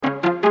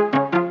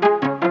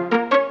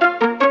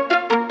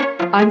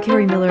I'm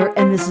Carrie Miller,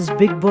 and this is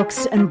Big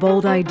Books and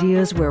Bold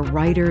Ideas, where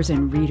writers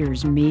and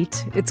readers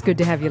meet. It's good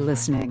to have you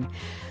listening.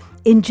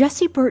 In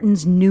Jessie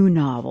Burton's new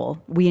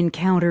novel, we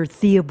encounter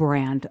Thea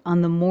Brand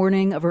on the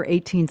morning of her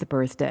 18th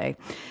birthday.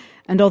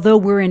 And although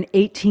we're in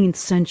 18th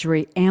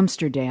century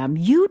Amsterdam,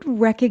 you'd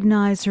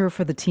recognize her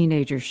for the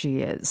teenager she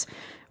is.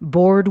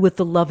 Bored with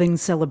the loving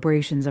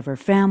celebrations of her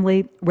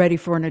family, ready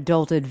for an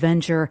adult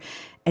adventure,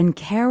 and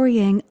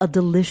carrying a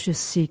delicious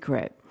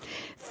secret.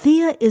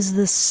 Thea is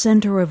the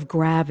center of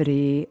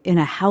gravity in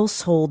a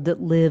household that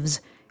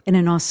lives in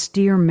an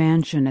austere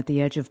mansion at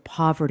the edge of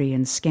poverty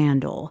and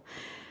scandal.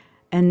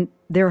 And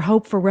their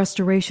hope for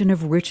restoration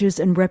of riches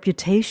and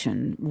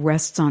reputation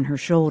rests on her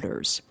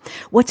shoulders.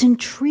 What's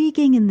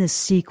intriguing in this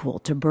sequel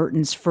to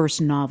Burton's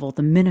first novel,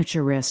 The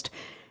Miniaturist,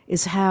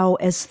 is how,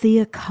 as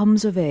Thea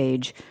comes of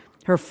age,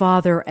 her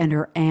father and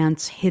her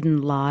aunt's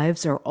hidden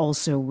lives are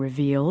also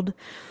revealed.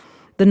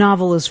 The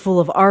novel is full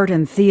of art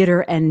and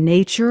theater and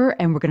nature,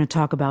 and we're going to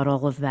talk about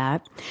all of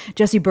that.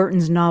 Jessie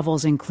Burton's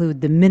novels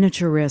include The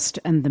Miniaturist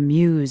and The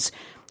Muse.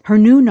 Her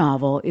new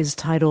novel is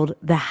titled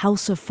The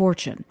House of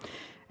Fortune,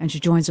 and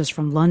she joins us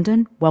from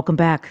London. Welcome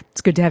back.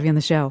 It's good to have you on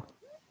the show.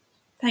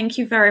 Thank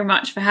you very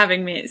much for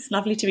having me. It's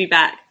lovely to be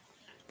back.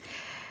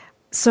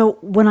 So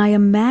when I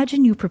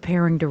imagine you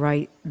preparing to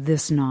write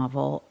this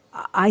novel,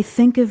 I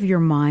think of your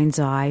mind's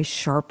eye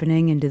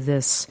sharpening into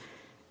this,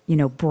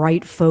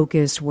 bright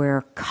focus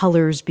where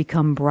colors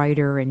become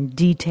brighter and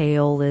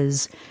detail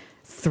is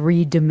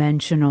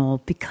three-dimensional,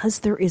 because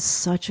there is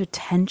such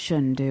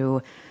attention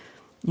to,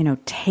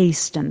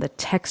 taste and the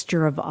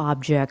texture of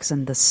objects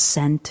and the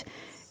scent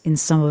in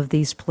some of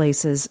these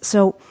places.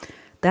 So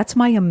that's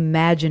my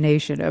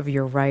imagination of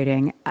your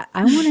writing.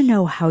 I want to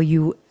know how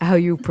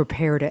you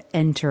prepare to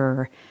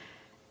enter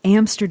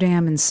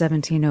Amsterdam in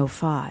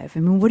 1705. I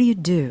mean, what do you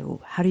do?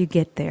 How do you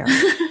get there?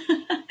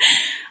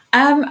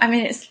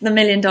 It's the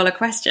million-dollar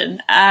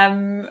question.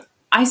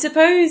 I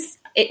suppose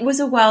it was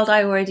a world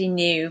I already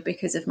knew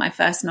because of my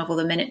first novel,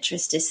 The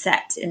Miniaturist, is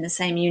set in the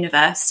same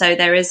universe. So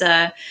there is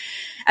a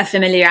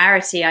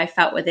familiarity I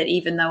felt with it,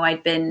 even though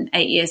I'd been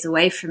 8 years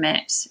away from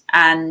it.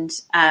 And,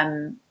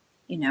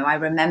 I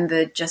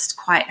remembered just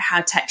quite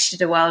how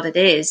textured a world it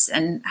is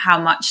and how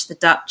much the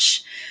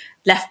Dutch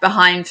left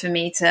behind for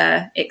me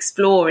to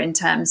explore in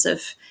terms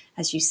of,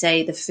 as you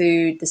say, the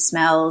food, the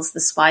smells, the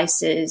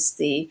spices,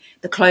 the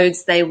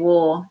clothes they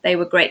wore. They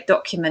were great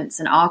documents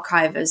and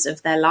archivers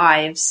of their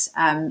lives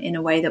in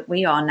a way that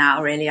we are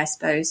now, really, I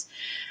suppose.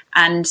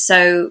 And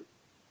so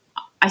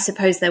I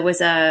suppose there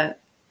was an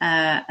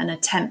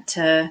attempt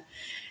to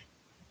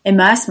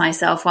immerse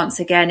myself once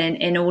again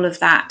in all of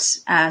that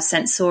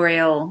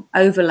sensorial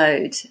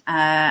overload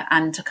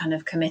and to kind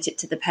of commit it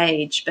to the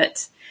page.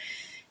 But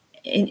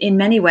in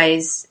many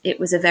ways, it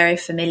was a very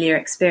familiar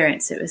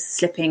experience. It was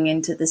slipping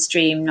into the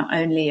stream, not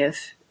only of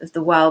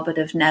the world, but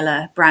of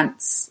Nella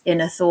Brandt's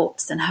inner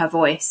thoughts and her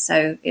voice.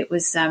 So it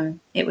was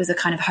a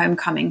kind of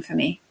homecoming for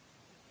me.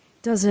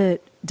 Does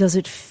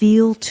it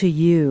feel to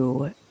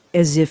you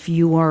as if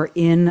you are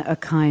in a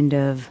kind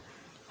of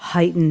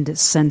heightened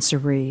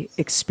sensory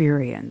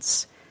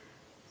experience?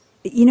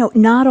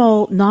 Not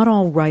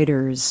all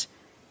writers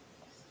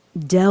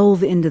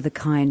delve into the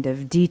kind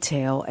of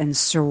detail and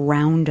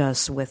surround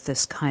us with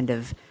this kind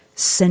of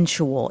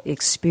sensual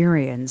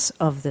experience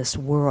of this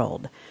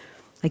world.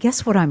 I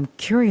guess what I'm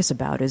curious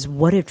about is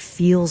what it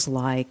feels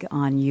like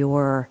on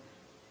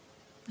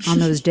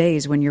those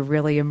days when you're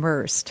really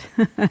immersed.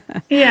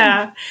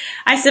 Yeah,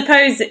 I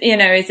suppose,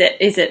 is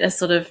it a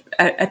sort of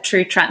a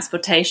true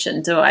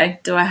transportation? Do I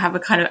have a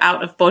kind of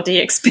out of body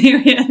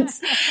experience?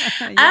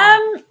 Yeah.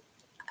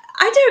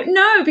 I don't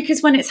know,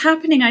 because when it's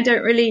happening, I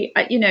don't really,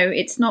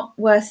 it's not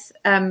worth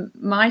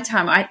my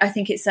time. I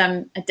think it's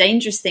a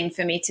dangerous thing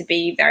for me to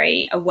be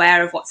very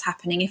aware of what's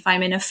happening if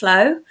I'm in a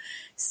flow,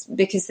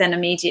 because then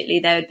immediately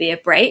there would be a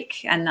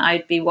break and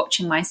I'd be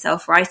watching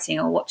myself writing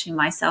or watching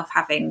myself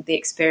having the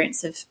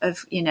experience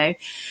of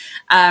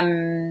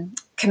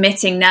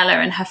committing Nella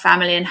and her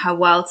family and her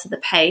world to the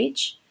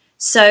page.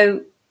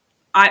 So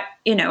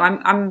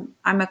I'm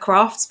a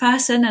crafts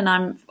person, and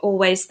I'm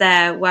always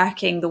there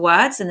working the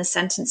words and the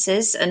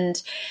sentences.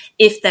 And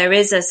if there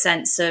is a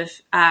sense of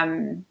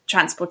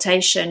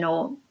transportation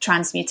or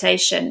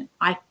transmutation,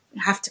 I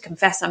have to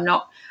confess I'm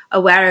not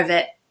aware of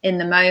it in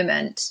the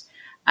moment.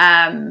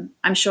 I'm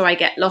sure I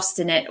get lost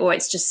in it, or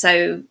it's just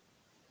so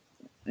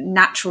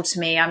natural to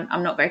me.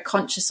 I'm not very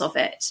conscious of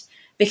it,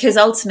 because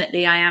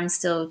ultimately I am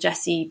still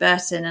Jessie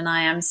Burton, and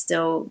I am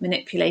still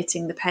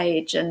manipulating the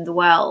page and the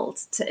world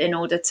in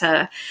order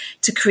to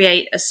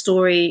create a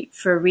story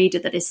for a reader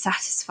that is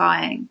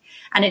satisfying.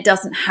 And it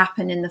doesn't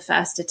happen in the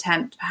first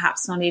attempt,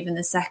 perhaps not even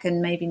the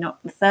second, maybe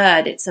not the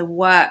third. It's a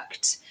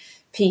worked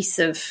piece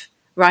of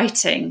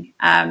writing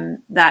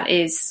that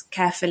is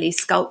carefully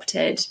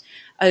sculpted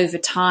over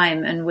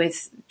time and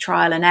with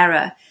trial and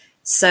error.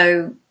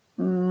 So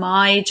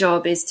my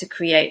job is to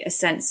create a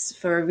sense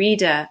for a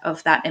reader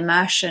of that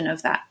immersion,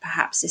 of that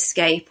perhaps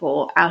escape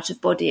or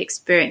out-of-body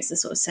experience, the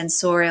sort of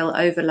sensorial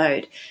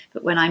overload.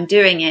 But when I'm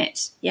doing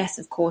it, yes,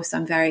 of course,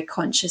 I'm very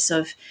conscious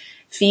of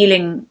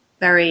feeling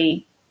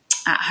very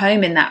at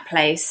home in that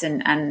place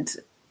and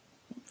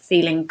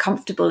feeling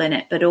comfortable in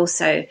it, but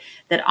also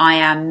that I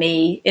am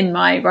me in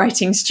my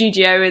writing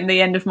studio in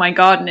the end of my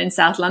garden in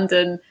South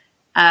London,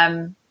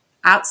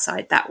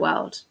 outside that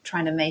world,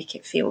 trying to make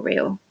it feel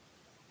real.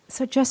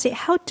 So, Jessie,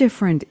 how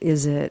different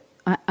is it?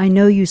 I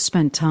know you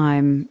spent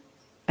time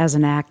as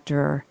an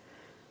actor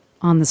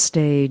on the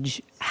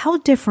stage. How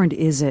different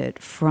is it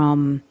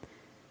from,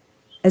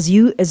 as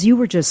you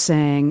were just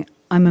saying,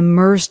 I'm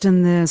immersed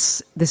in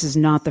this. This is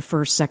not the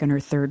first, second, or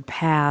third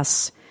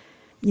pass.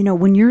 You know,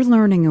 when you're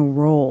learning a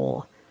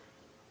role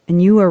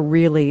and you are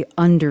really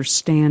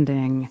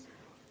understanding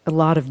a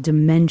lot of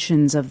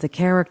dimensions of the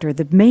character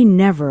that may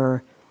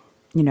never,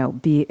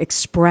 be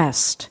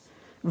expressed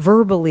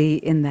verbally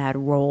in that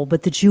role,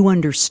 but that you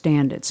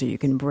understand it so you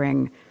can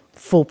bring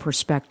full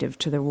perspective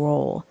to the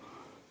role.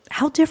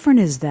 How different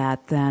is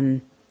that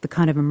than the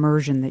kind of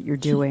immersion that you're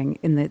doing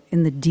in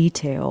the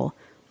detail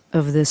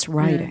of this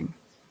writing?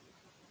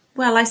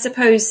 Well, I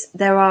suppose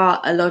there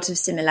are a lot of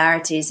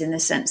similarities in the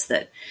sense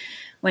that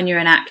when you're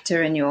an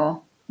actor and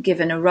you're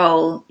given a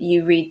role,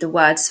 you read the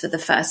words for the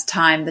first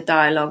time, the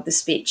dialogue, the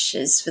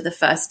speeches for the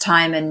first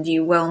time, and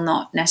you will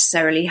not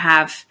necessarily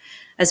have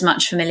as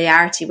much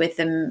familiarity with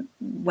them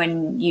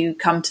when you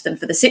come to them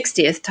for the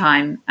 60th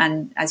time.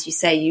 And as you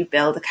say, you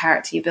build a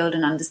character, you build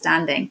an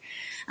understanding.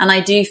 And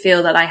I do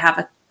feel that I have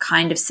a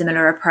kind of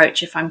similar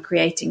approach if I'm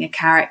creating a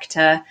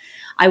character.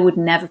 I would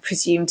never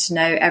presume to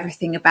know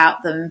everything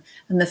about them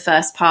in the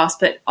first pass,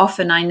 but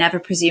often I never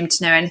presume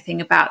to know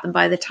anything about them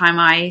by the time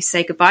I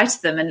say goodbye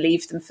to them and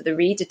leave them for the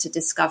reader to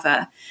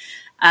discover.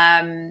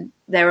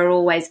 There are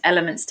always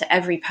elements to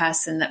every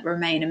person that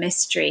remain a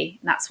mystery.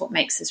 That's what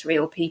makes us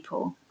real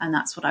people. And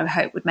that's what I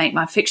hope would make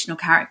my fictional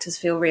characters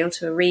feel real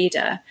to a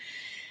reader.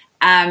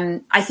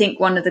 I think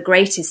one of the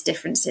greatest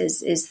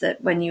differences is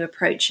that when you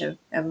approach a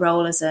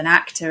role as an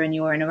actor and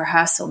you're in a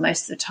rehearsal,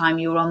 most of the time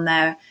you're on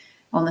there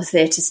on the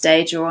theatre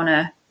stage or on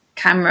a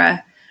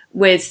camera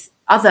with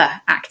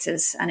other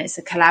actors, and it's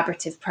a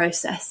collaborative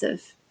process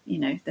of,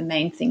 the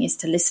main thing is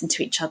to listen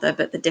to each other,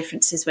 but the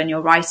difference is when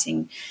you're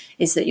writing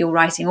is that you're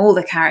writing all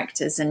the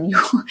characters and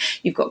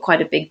you've got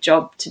quite a big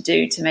job to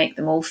do to make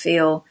them all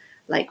feel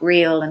like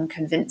real and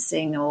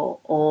convincing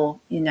or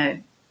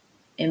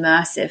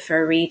immersive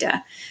for a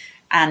reader.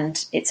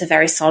 And it's a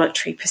very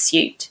solitary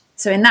pursuit.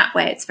 So in that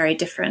way, it's very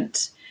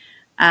different.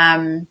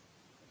 But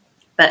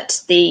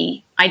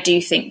I do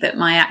think that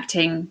my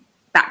acting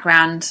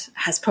background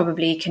has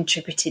probably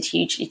contributed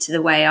hugely to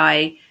the way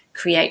I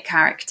create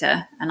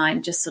character. And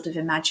I'm just sort of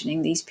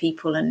imagining these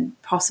people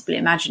and possibly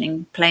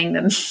imagining playing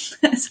them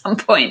at some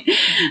point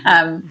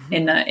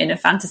in a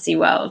fantasy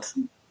world.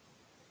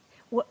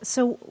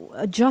 So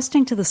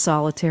adjusting to the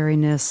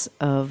solitariness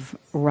of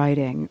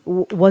writing,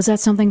 was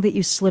that something that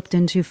you slipped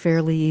into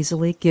fairly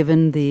easily,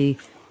 given the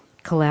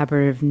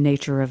collaborative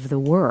nature of the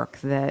work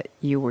that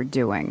you were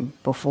doing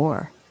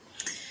before?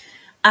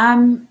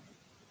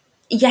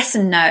 Yes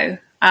and no.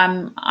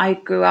 I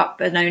grew up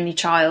an only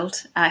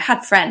child. I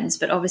had friends,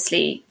 but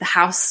obviously the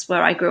house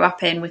where I grew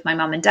up in with my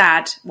mum and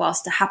dad,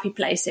 whilst a happy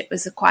place, it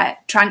was a quiet,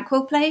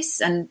 tranquil place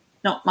and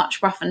not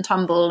much rough and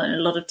tumble and a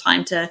lot of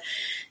time to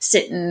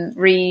sit and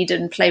read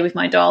and play with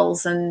my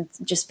dolls and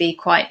just be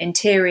quite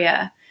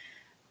interior.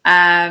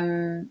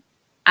 And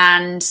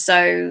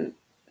so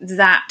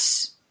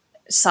that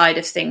side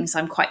of things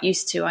I'm quite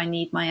used to. I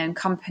need my own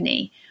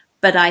company.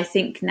 But I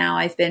think now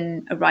I've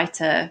been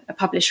a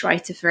published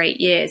writer for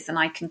 8 years, and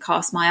I can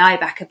cast my eye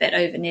back a bit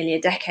over nearly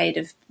a decade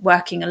of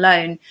working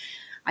alone.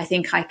 I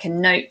think I can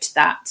note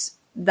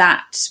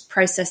that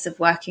process of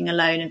working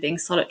alone and being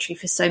solitary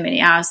for so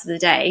many hours of the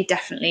day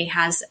definitely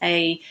has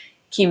a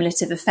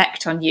cumulative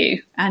effect on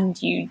you,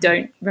 and you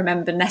don't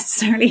remember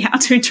necessarily how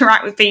to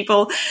interact with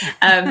people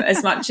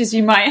as much as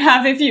you might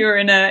have if you were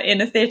in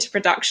a theatre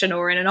production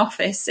or in an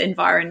office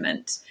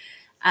environment.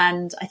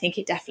 And I think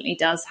it definitely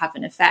does have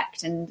an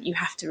effect, and you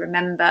have to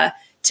remember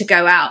to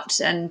go out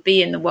and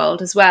be in the world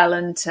as well,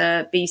 and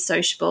to be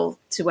sociable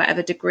to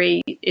whatever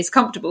degree is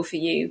comfortable for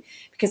you,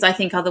 because I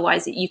think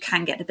otherwise you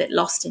can get a bit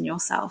lost in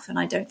yourself, and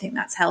I don't think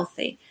that's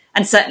healthy.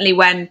 And certainly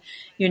when,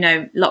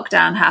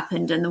 lockdown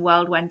happened and the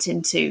world went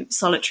into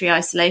solitary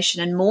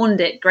isolation and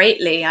mourned it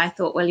greatly, I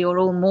thought, well, you're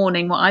all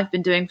mourning what I've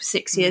been doing for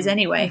 6 years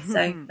anyway.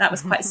 So that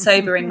was quite a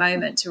sobering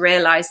moment to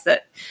realise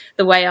that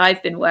the way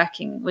I've been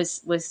working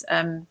was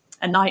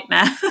a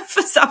nightmare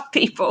for some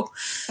people.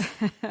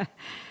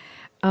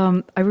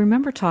 I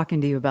remember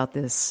talking to you about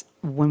this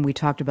when we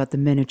talked about The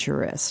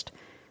Miniaturist,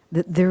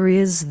 that there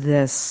is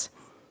this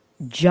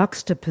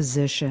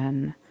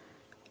juxtaposition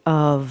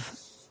of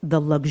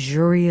the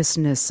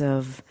luxuriousness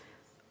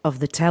of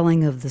the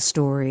telling of the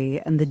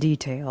story and the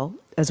detail,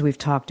 as we've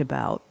talked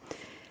about,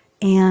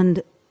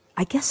 and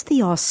I guess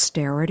the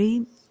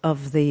austerity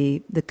of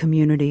the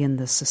community and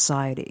the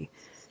society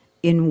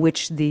in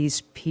which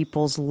these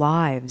people's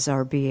lives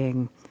are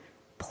being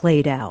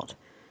played out.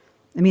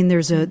 I mean,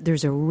 there's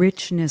a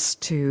richness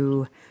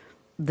to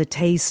the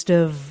taste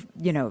of,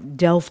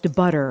 Delft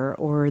butter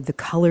or the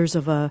colors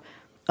of a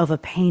of a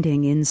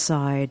painting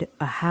inside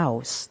a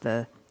house,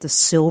 the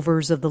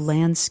silvers of the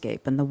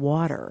landscape and the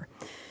water.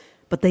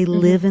 But they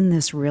live in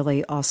this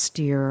really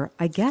austere,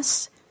 I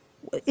guess,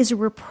 is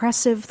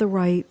repressive the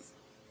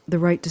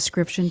right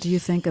description, do you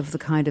think, of the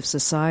kind of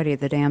society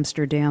that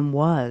Amsterdam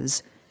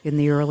was in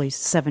the early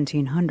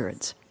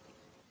 1700s?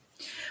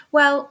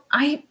 Well,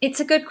 it's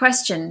a good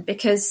question,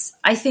 because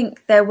I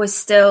think there was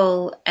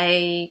still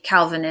a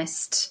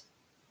Calvinist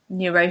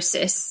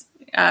neurosis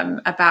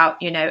about,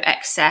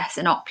 excess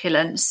and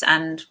opulence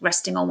and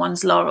resting on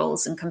one's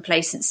laurels and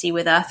complacency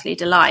with earthly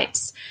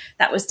delights.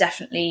 That was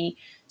definitely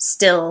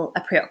still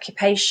a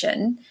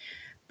preoccupation.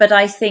 But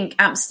I think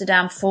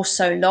Amsterdam for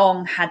so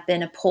long had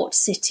been a port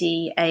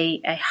city, a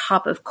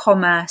hub of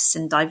commerce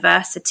and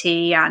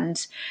diversity.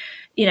 And,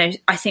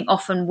 I think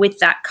often with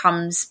that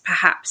comes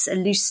perhaps a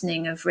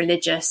loosening of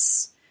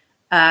religious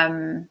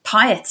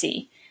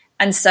piety.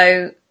 And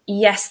so,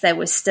 yes, there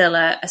was still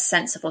a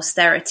sense of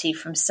austerity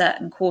from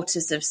certain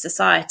quarters of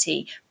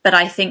society. But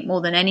I think more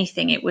than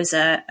anything, it was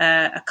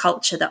a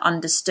culture that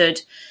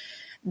understood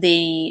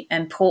the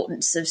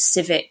importance of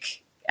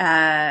civic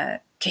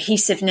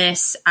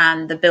cohesiveness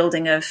and the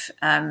building of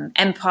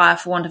empire,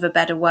 for want of a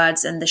better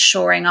words, and the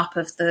shoring up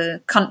of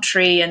the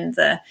country and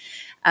the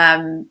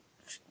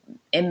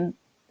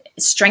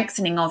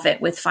strengthening of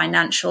it with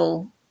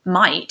financial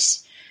might,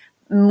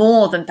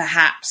 more than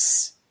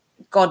perhaps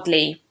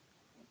godly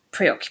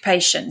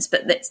preoccupations.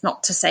 But that's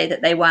not to say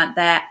that they weren't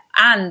there,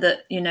 and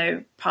that,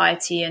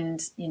 piety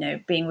and,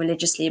 being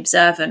religiously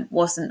observant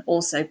wasn't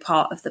also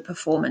part of the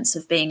performance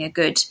of being a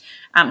good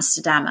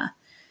Amsterdammer.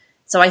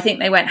 So I think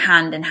they went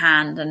hand in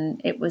hand,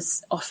 and it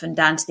was often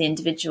down to the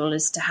individual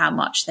as to how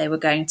much they were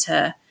going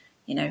to,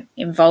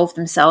 involve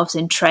themselves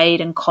in trade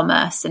and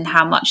commerce, and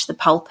how much the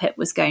pulpit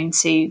was going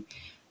to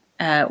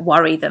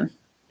worry them.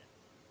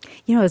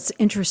 It's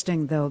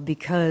interesting, though,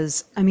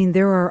 because,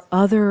 there are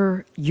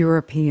other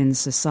European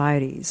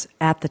societies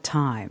at the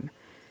time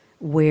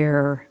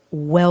where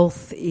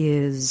wealth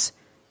is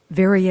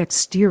very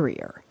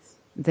exterior,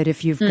 that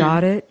if you've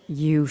got it,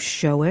 you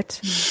show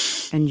it,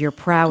 and you're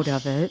proud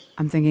of it.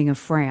 I'm thinking of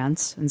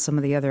France and some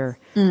of the other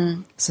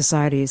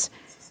societies.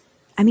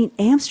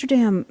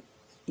 Amsterdam,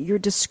 your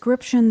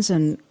descriptions,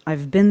 and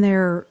I've been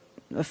there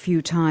a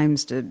few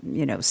times to,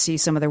 see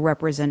some of the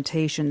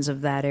representations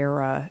of that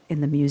era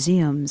in the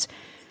museums.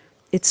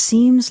 It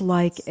seems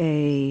like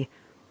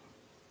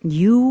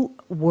you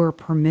were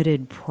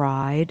permitted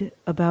pride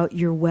about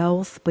your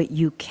wealth, but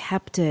you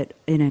kept it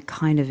in a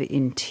kind of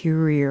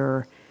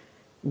interior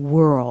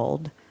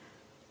world,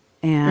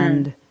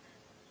 and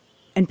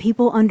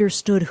people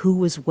understood who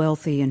was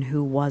wealthy and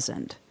who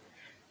wasn't.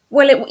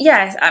 Well,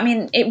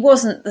 it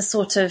wasn't the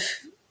sort of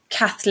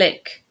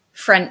Catholic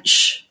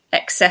French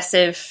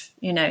excessive,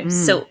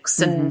 silks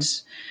and,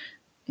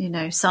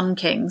 sun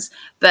kings.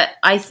 But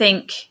I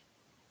think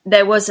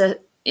there was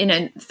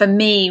for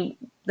me,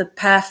 the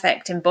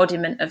perfect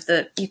embodiment of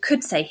you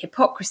could say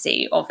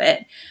hypocrisy of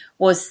it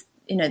was,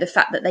 the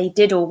fact that they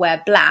did all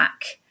wear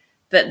black,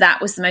 but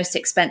that was the most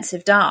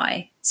expensive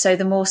dye. So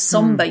the more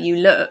somber you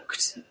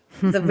looked,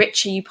 the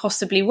richer you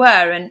possibly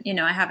were. And,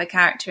 I have a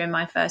character in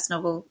my first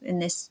novel in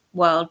this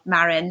world,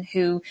 Marin,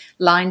 who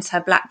lines her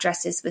black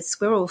dresses with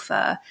squirrel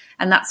fur.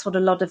 And that's what a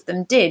lot of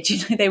them did.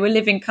 They were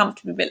living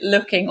comfortably, but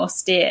looking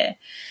austere.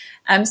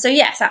 So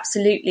yes,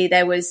 absolutely.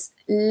 There was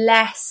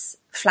less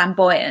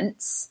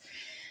flamboyance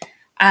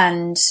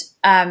and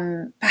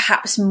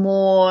perhaps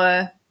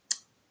more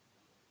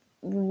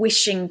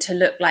wishing to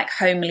look like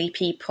homely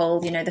people.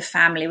 The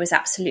family was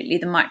absolutely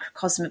the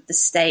microcosm of the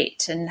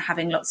state, and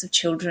having lots of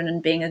children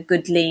and being a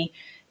goodly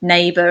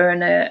neighbour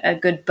and a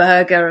good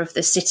burgher of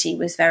the city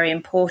was very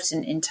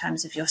important in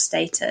terms of your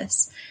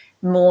status,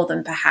 more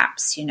than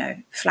perhaps,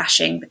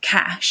 flashing the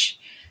cash.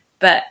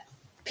 But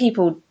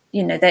people,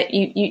 that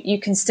you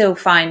can still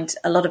find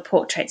a lot of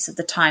portraits of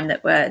the time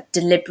that were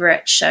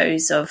deliberate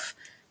shows of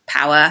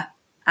power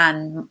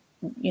and,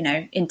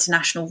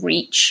 international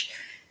reach.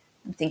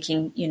 I'm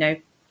thinking,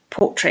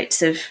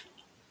 portraits of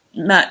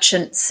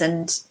merchants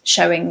and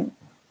showing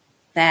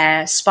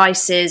their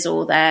spices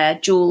or their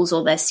jewels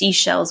or their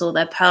seashells or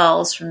their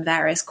pearls from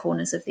various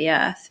corners of the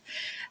earth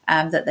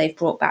that they've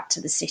brought back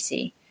to the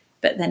city.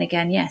 But then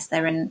again, yes,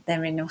 they're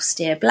in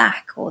austere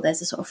black, or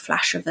there's a sort of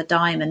flash of a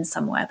diamond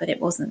somewhere, but it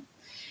wasn't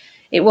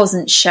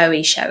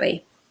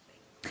showy.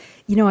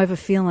 I have a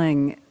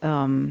feeling,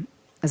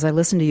 as I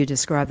listen to you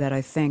describe that,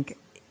 I think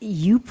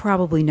you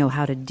probably know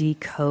how to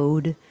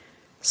decode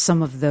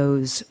some of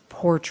those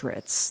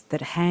portraits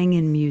that hang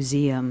in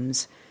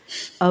museums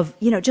of,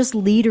 just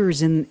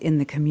leaders in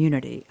the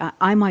community.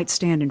 I might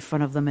stand in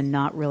front of them and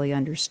not really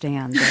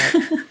understand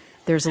that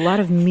there's a lot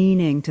of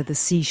meaning to the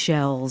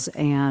seashells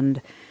and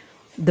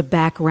the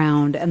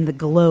background and the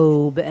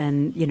globe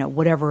and,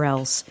 whatever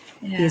else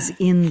is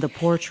in the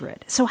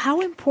portrait. So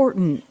how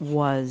important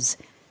was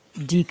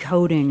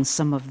decoding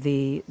some of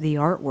the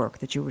artwork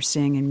that you were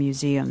seeing in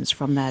museums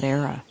from that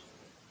era?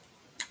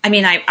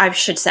 I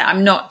should say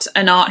I'm not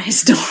an art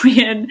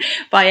historian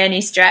by any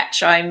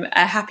stretch. I'm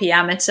a happy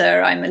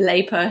amateur. I'm a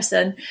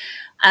layperson.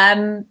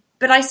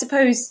 But I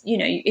suppose,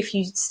 if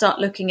you start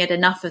looking at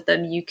enough of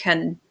them, you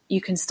can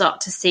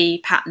start to see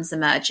patterns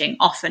emerging,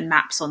 often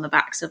maps on the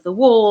backs of the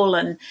wall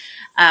and,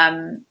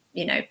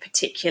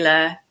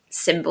 particular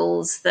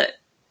symbols that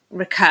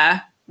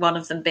recur, one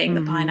of them being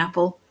the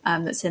pineapple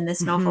that's in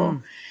this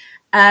novel.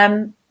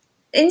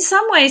 In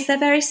some ways, they're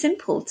very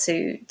simple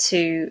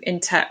to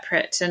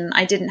interpret, and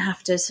I didn't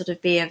have to sort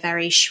of be a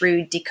very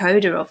shrewd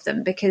decoder of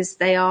them, because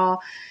they are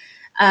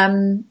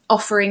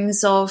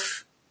offerings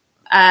of,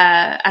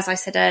 as I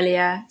said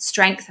earlier,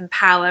 strength and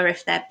power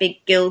if they're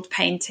big gilt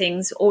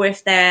paintings, or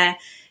if they're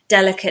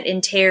delicate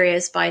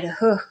interiors by De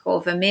Hooch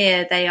or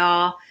Vermeer, they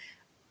are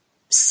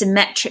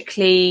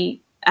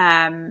symmetrically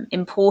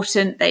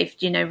important. They've,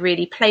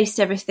 really placed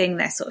everything.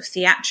 They're sort of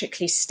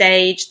theatrically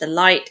staged. The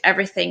light,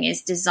 everything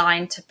is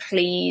designed to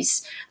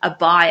please a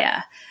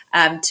buyer,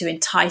 to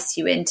entice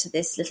you into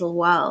this little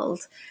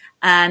world.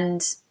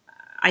 And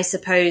I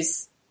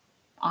suppose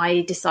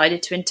I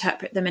decided to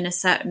interpret them in a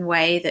certain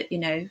way that,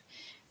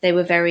 they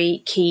were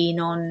very keen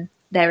on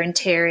their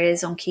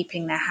interiors, on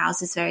keeping their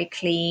houses very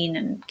clean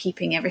and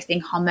keeping everything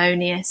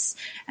harmonious,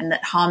 and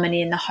that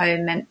harmony in the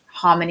home meant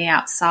harmony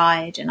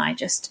outside. And I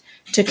just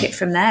took it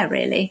from there,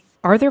 really.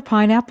 Are there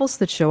pineapples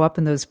that show up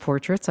in those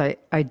portraits? I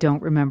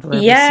don't remember ever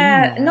seeing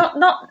that.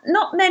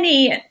 Not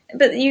many,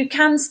 but you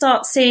can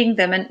start seeing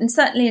them, and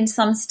certainly in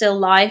some still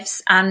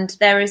lifes. And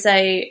there is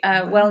a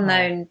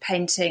well-known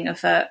painting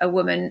of a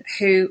woman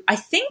who I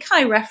think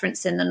I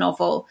reference in the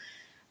novel,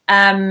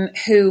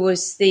 who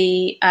was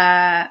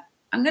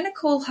I'm going to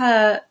call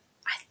her,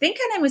 I think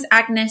her name was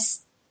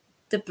Agnes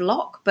de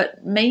Block,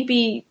 but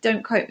maybe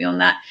don't quote me on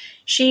that.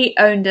 She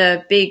owned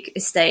a big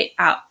estate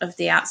out of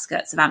the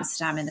outskirts of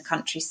Amsterdam in the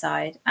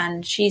countryside,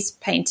 and she's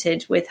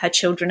painted with her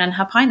children and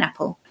her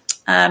pineapple,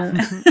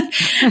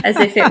 as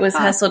if it was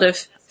her sort of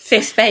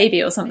fifth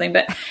baby or something.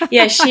 But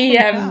yeah, she,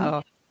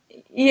 Wow.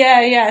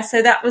 yeah.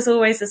 So that was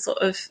always a sort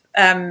of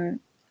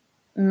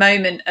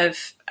moment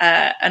of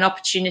an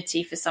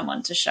opportunity for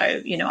someone to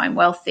show, I'm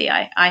wealthy.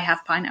 I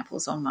have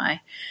pineapples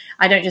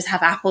I don't just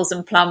have apples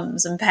and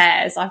plums and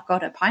pears. I've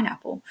got a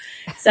pineapple.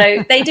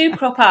 So they do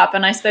crop up.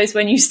 And I suppose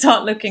when you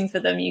start looking for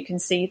them, you can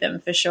see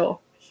them for sure.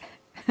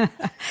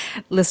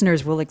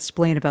 Listeners, will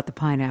explain about the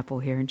pineapple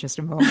here in just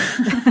a moment.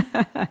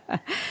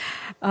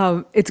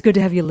 It's good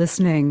to have you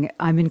listening.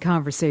 I'm in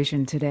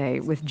conversation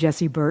today with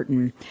Jessie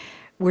Burton.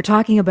 We're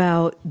talking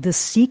about the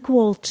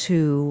sequel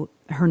to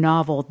her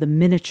novel, The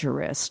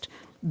Miniaturist.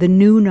 The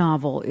new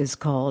novel is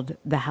called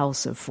The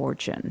House of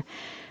Fortune.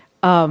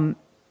 I'm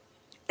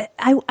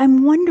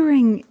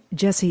wondering,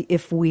 Jessie,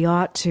 if we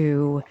ought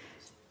to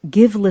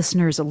give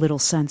listeners a little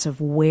sense of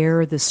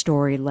where the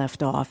story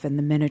left off in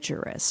The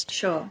Miniaturist.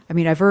 Sure. I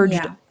mean, I've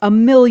urged a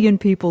million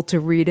people to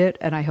read it,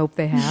 and I hope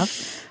they have.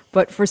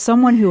 But for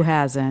someone who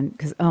hasn't,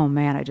 because, oh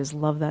man, I just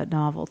love that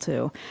novel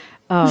too.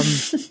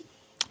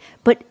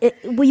 But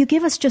will you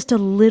give us just a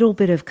little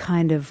bit of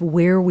kind of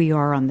where we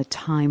are on the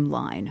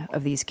timeline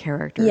of these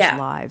characters'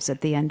 lives at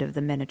the end of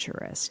The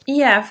Miniaturist?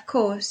 Yeah, of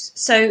course.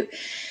 So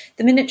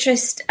The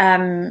Miniaturist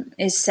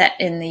is set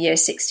in the year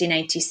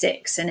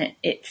 1686, and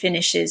it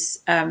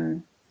finishes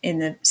in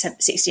the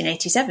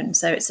 1687.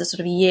 So it's a sort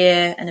of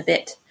year and a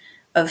bit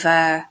of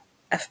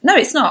no,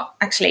 it's not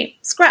actually.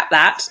 Scrap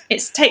that.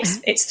 It's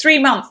 3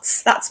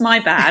 months. That's my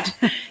bad.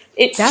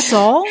 That's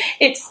all?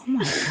 Oh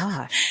my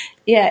gosh.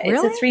 Yeah,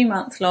 it's really? a 3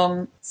 month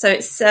long. So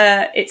it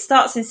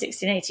starts in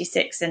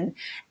 1686 and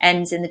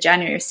ends in the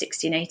January of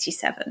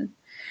 1687.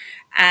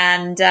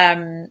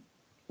 And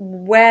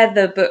where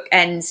the book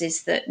ends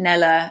is that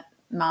Nella,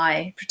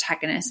 my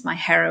protagonist, my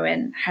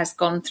heroine, has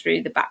gone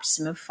through the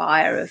baptism of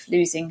fire of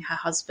losing her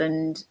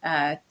husband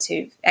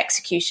to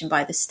execution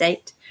by the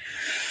state,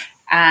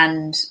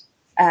 and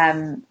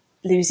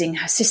losing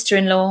her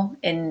sister-in-law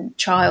in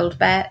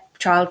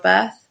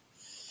childbirth.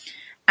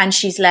 And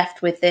she's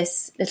left with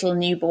this little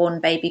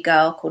newborn baby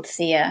girl called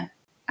Thea,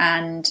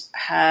 and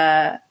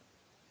her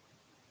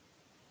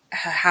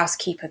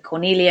housekeeper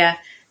Cornelia,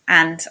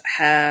 and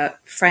her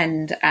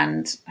friend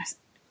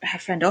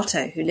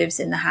Otto, who lives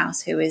in the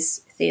house, who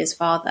is Thea's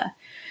father.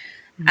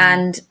 Mm.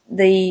 And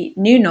the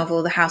new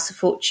novel, The House of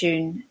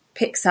Fortune,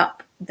 picks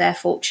up their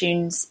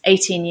fortunes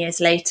 18 years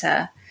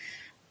later.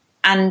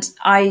 And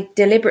I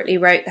deliberately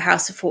wrote The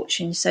House of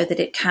Fortune so that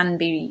it can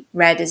be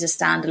read as a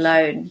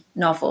standalone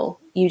novel.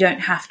 You don't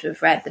have to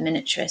have read The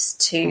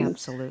Miniaturist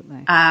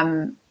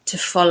to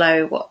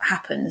follow what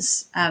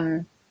happens,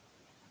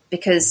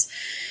 because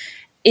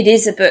it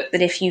is a book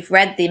that if you've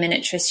read The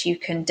Miniaturist, you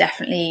can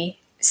definitely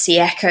see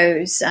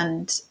echoes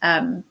and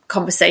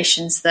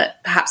conversations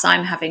that perhaps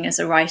I'm having as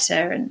a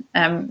writer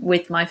and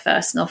with my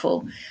first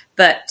novel.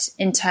 But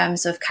in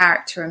terms of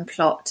character and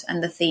plot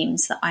and the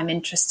themes that I'm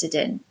interested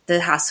in,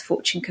 The House of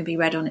Fortune can be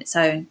read on its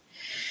own.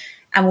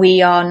 And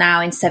we are now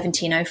in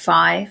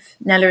 1705.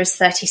 Nella is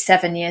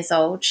 37 years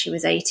old. She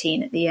was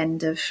 18 at the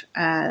end of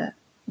The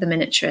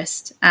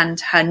Miniaturist. And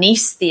her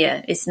niece,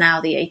 Thea, is now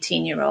the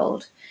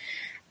 18-year-old.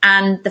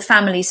 And the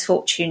family's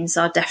fortunes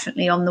are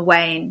definitely on the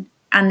wane.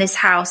 And this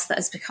house that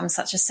has become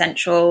such a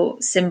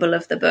central symbol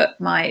of the book,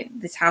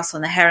 this house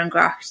on the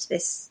Herengracht,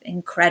 this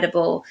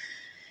incredible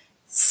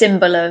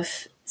symbol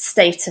of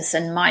status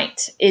and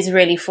might, is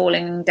really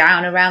falling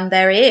down around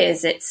their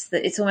ears.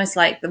 It's almost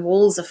like the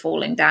walls are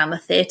falling down, the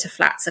theatre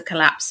flats are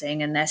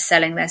collapsing, and they're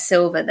selling their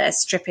silver, they're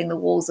stripping the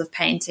walls of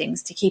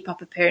paintings to keep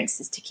up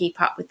appearances, to keep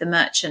up with the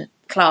merchant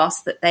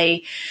class that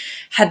they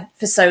had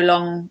for so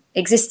long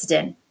existed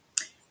in.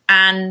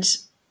 And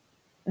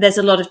there's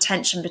a lot of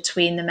tension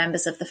between the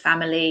members of the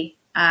family.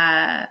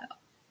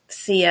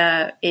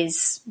 Thea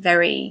is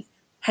very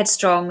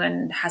headstrong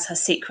and has her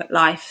secret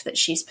life that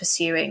she's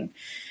pursuing.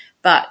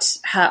 But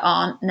her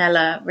aunt,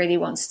 Nella, really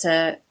wants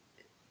to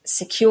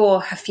secure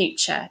her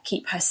future,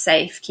 keep her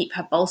safe, keep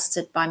her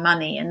bolstered by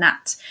money. And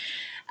that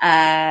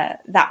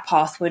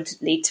path would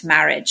lead to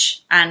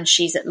marriage. And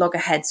she's at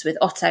loggerheads with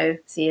Otto,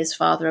 Thea's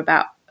father,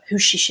 about who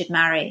she should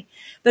marry,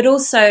 but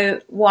also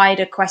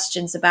wider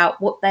questions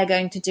about what they're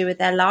going to do with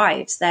their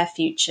lives, their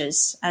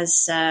futures,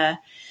 as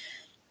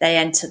they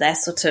enter their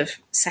sort of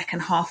second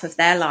half of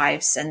their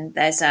lives. And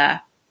there's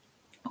a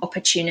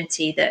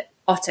opportunity that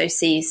Otto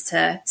sees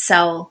to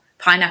sell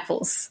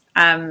pineapples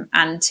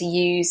and to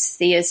use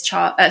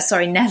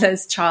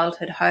Nella's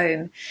childhood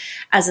home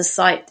as a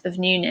site of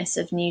newness,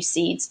 of new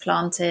seeds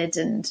planted,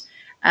 and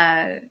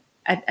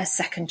a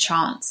second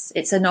chance.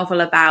 It's a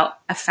novel about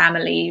a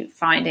family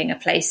finding a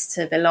place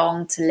to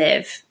belong, to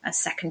live, a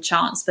second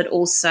chance, but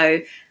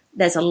also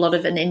there's a lot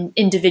of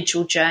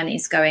individual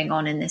journeys going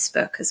on in this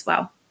book as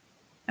well,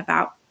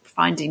 about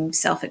finding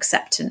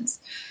self-acceptance.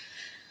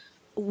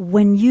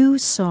 When you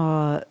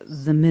saw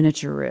The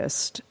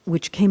Miniaturist,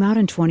 which came out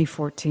in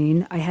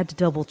 2014, I had to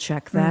double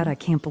check that. I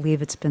can't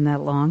believe it's been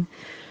that long.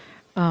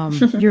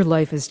 Your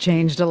life has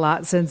changed a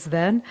lot since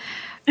then.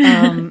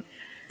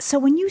 So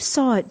when you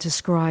saw it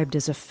described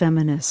as a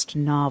feminist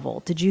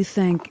novel, did you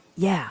think,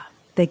 yeah,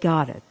 they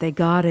got it. They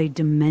got a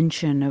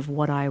dimension of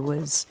what I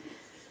was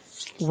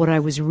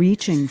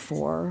reaching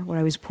for, what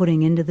I was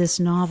putting into this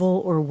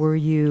novel, or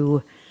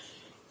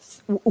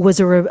was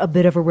there a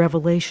bit of a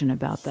revelation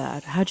about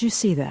that? How'd you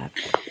see that?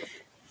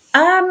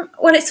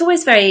 Well, it's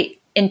always very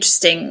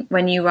interesting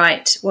when you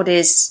write what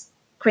is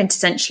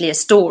quintessentially a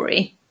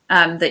story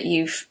that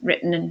you've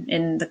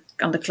written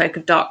under Cloak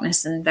of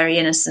Darkness and very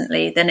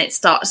innocently. Then it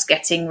starts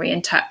getting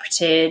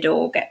reinterpreted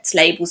or gets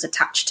labels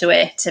attached to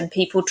it, and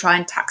people try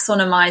and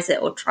taxonomize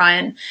it or try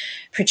and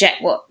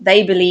project what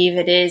they believe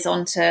it is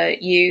onto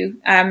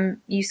you.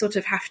 You sort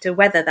of have to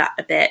weather that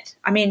a bit.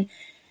 I mean,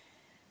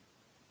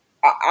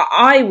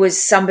 I was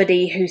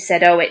somebody who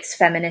said, oh, it's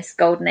feminist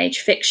golden age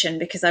fiction,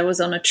 because I was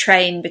on a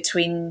train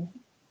between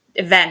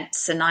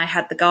events and I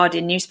had the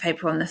Guardian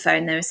newspaper on the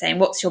phone. They were saying,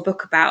 what's your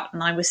book about?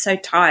 And I was so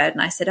tired,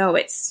 and I said, oh,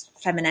 it's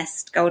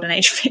feminist golden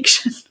age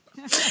fiction.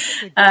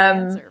 That's a good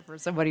answer for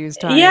somebody who's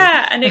tired.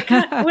 Yeah, and it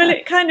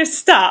kind of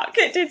stuck.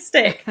 It did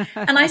stick.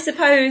 And I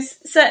suppose,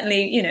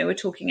 certainly, we're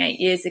talking 8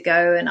 years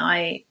ago, and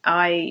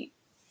I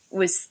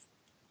was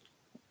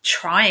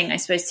trying, I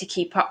suppose, to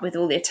keep up with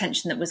all the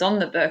attention that was on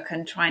the book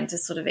and trying to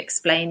sort of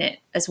explain it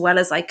as well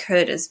as I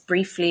could, as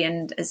briefly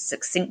and as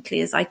succinctly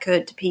as I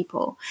could to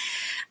people.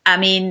 I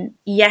mean,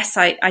 yes,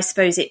 I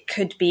suppose it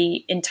could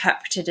be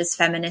interpreted as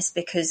feminist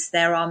because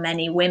there are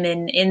many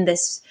women in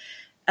this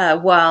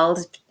world,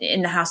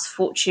 in the House of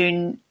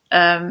Fortune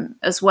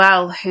as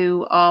well,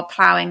 who are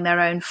ploughing their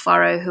own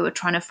furrow, who are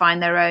trying to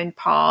find their own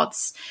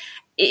paths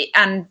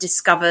and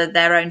discover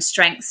their own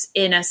strengths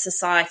in a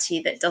society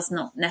that does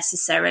not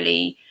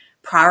necessarily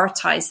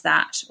prioritize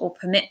that or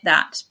permit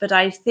that. But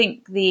I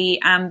think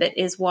the ambit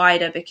is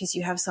wider because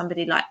you have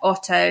somebody like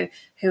Otto,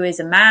 who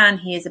is a man.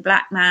 He is a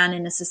black man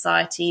in a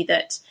society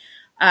that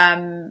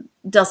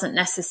doesn't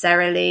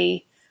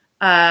necessarily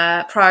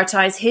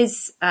prioritize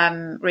his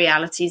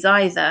realities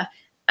either.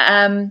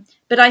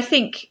 But I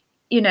think,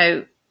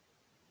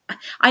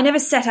 I never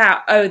set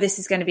out, oh, this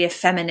is going to be a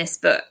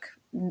feminist book.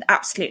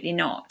 Absolutely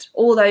not.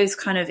 All those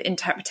kind of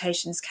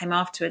interpretations came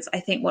afterwards.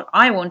 I think what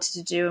I wanted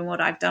to do and what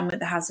I've done with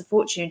the House of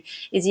Fortune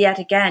is yet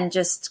again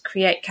just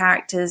create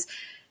characters,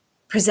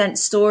 present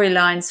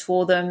storylines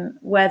for them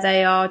where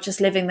they are just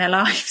living their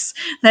lives.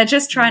 They're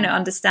just trying to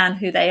understand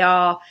who they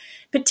are,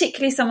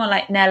 particularly someone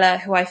like Nella,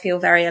 who I feel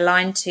very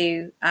aligned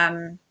to.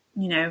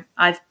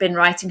 I've been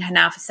writing her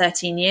now for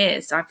 13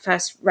 years. I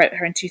first wrote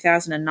her in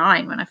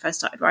 2009 when I first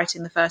started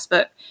writing the first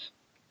book.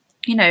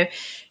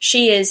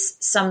 She is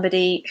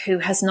somebody who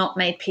has not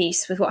made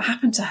peace with what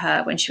happened to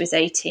her when she was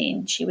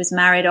 18. She was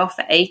married off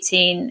at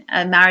 18,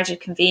 a marriage of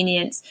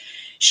convenience.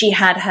 She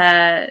had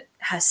her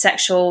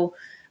sexual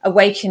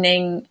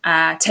awakening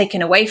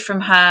taken away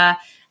from her.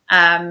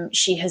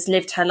 She has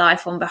lived her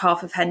life on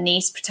behalf of her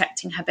niece,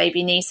 protecting her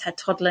baby niece, her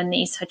toddler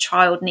niece, her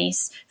child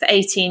niece for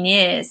 18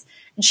 years.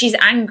 And she's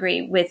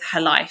angry with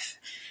her life.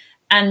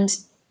 And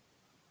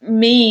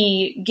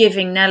me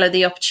giving Nella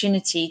the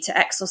opportunity to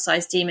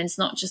exorcise demons,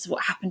 not just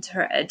what happened to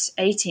her at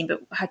 18,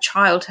 but her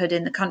childhood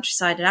in the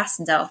countryside at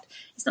Assendelft,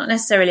 it's not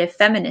necessarily a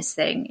feminist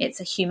thing. It's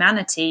a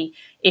humanity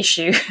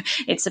issue.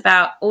 It's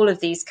about all of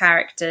these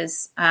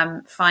characters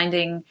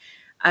finding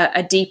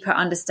a deeper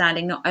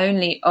understanding not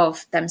only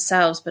of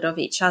themselves but of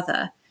each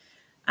other.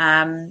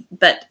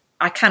 But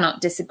I cannot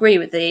disagree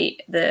with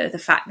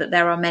the fact that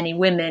there are many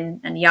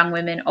women and young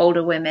women,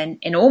 older women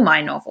in all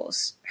my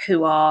novels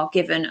who are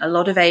given a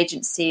lot of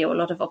agency or a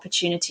lot of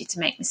opportunity to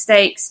make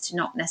mistakes, to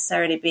not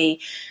necessarily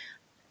be,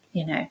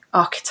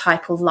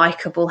 archetypal,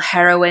 likable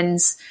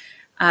heroines.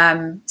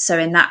 So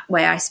in that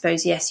way, I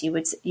suppose, yes, you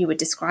would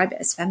describe it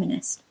as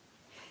feminist.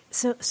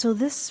 So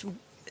this,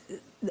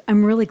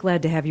 I'm really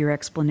glad to have your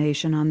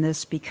explanation on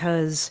this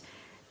because,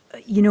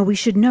 we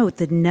should note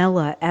that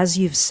Nella, as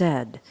you've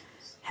said,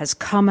 has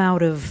come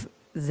out of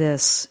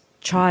this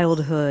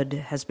childhood,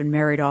 has been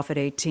married off at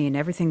 18,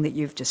 everything that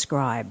you've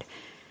described.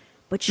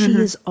 But she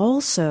is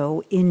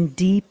also in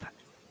deep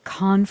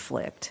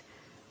conflict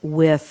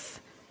with,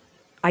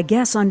 I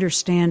guess,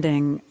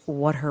 understanding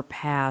what her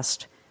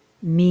past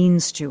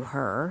means to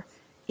her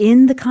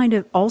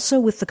also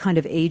with the kind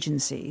of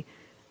agency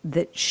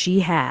that she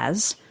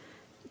has,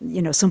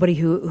 somebody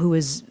who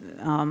is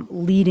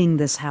leading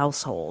this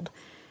household.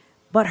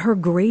 But her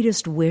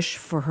greatest wish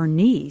for her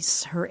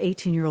niece, her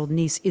 18-year-old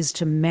niece, is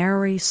to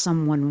marry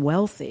someone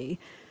wealthy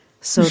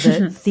so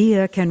that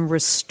Thea can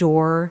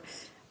restore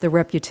the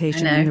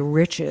reputation and the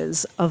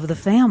riches of the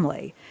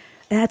family.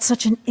 That's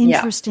such an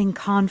interesting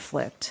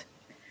conflict.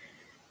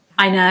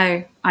 I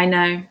know.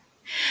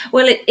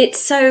 Well,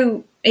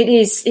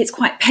 it's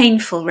quite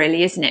painful,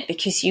 really, isn't it?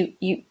 Because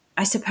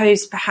I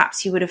suppose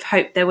perhaps you would have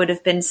hoped there would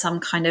have been some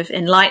kind of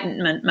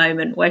enlightenment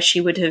moment where she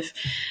would have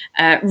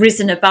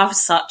risen above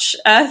such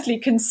earthly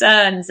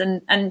concerns.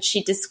 And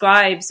she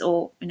describes,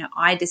 or,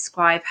 I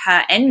describe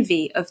her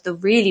envy of the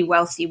really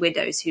wealthy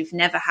widows who've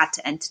never had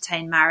to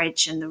entertain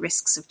marriage and the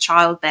risks of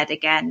childbed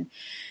again.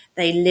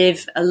 They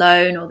live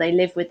alone or they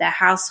live with their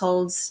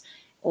households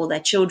or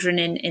their children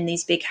in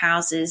these big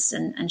houses,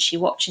 and she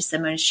watches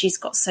them, and she's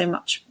got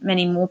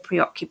many more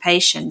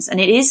preoccupations.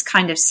 And it is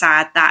kind of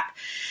sad that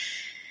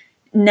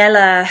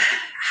Nella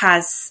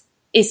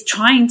is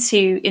trying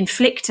to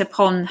inflict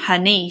upon her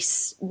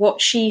niece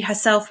what she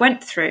herself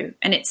went through.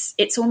 And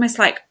it's almost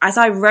like, as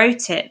I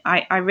wrote it,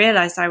 I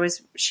realized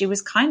she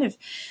was kind of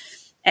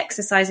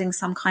exercising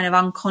some kind of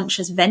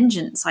unconscious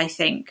vengeance, I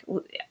think,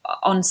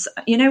 on,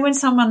 when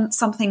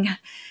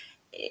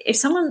if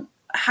someone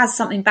has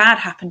something bad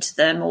happen to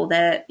them, or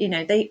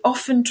they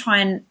often try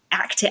and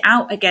act it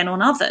out again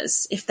on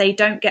others if they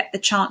don't get the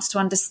chance to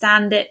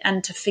understand it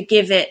and to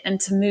forgive it and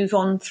to move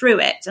on through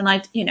it. And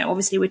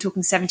obviously we're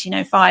talking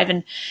 1705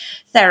 and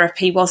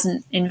therapy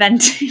wasn't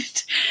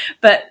invented,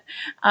 but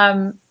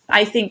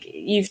I think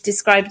you've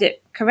described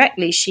it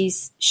correctly.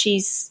 She's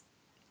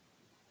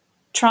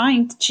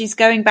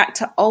going back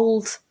to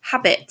old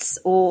habits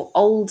or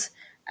old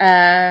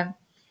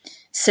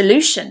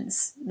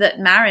solutions that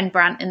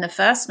Marenbrandt in the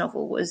first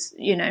novel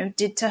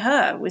did to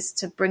her, was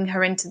to bring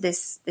her into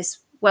this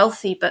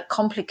wealthy but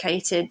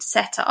complicated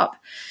setup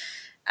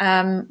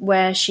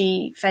where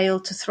she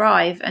failed to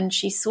thrive, and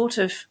she sort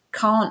of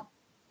can't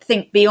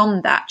think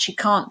beyond that. She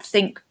can't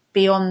think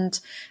beyond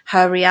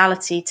her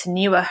reality to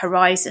newer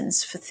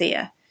horizons for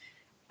Thea.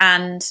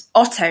 And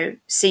Otto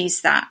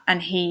sees that,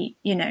 and he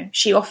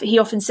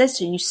often says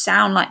to her, "You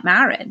sound like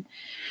Maren,"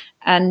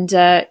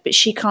 but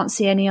she can't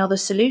see any other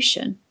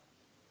solution.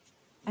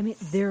 I mean,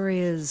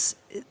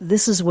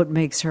 this is what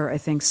makes her, I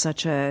think,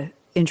 such a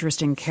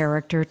interesting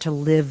character to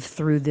live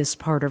through this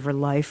part of her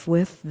life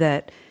with,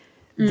 that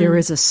there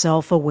is a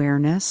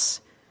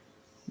self-awareness,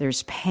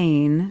 there's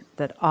pain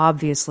that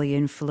obviously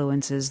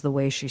influences the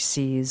way she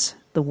sees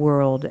the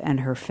world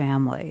and her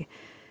family.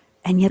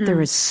 And yet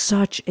there is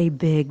such a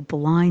big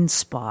blind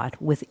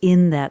spot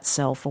within that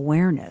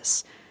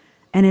self-awareness.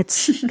 And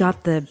it's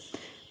got the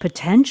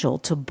potential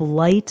to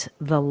blight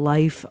the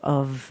life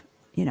of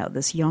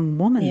this young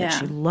woman that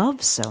she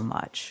loves so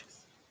much.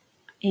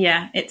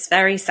 Yeah, it's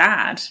very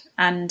sad.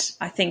 And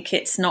I think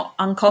it's not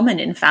uncommon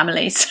in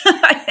families.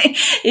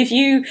 If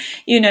you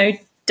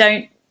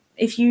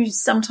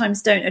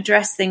sometimes don't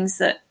address things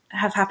that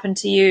have happened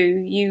to you,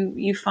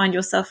 you find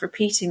yourself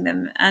repeating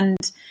them. And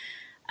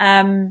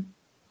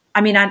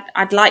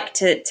I'd like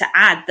to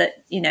add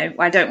that,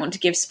 I don't want to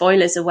give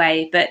spoilers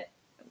away, but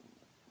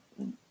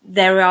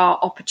there are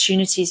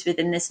opportunities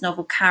within this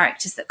novel,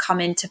 characters that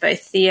come into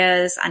both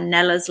Thea's and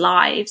Nella's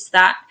lives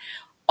that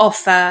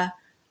offer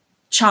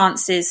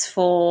chances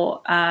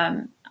for,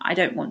 I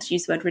don't want to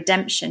use the word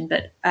redemption,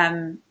 but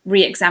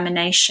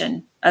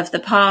re-examination of the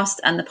past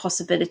and the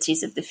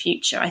possibilities of the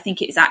future. I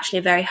think it's actually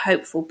a very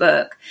hopeful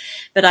book,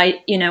 but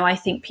I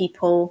think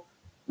people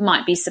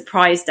might be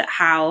surprised at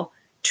how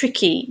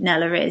tricky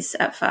Nella is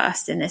at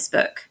first in this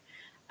book.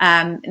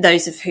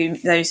 Those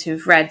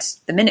who've read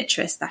The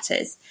Miniaturist, that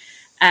is.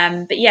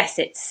 But yes,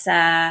 it's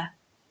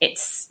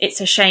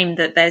a shame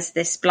that there's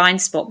this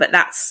blind spot, but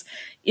that's,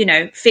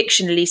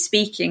 fictionally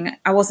speaking,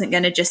 I wasn't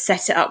going to just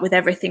set it up with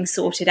everything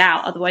sorted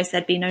out. Otherwise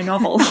there'd be no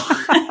novel.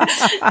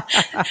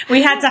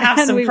 We had to have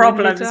some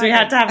problems. We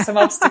had to have some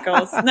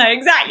obstacles. No,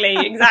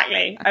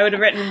 exactly. I would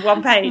have written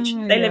one page.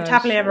 They lived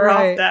happily ever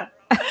after.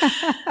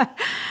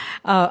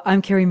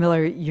 I'm Carrie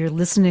Miller. You're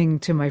listening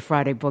to my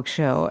Friday Book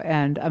Show,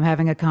 and I'm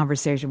having a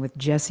conversation with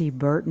Jessie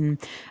Burton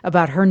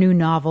about her new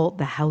novel,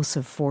 The House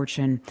of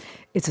Fortune.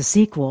 It's a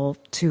sequel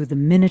to The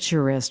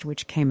Miniaturist,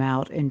 which came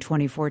out in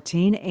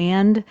 2014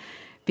 and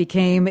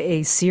became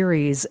a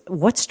series.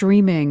 What's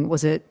streaming?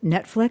 Was it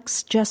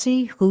Netflix,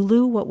 Jessie?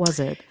 Hulu? What was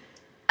it?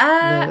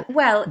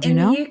 Well, in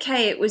the UK,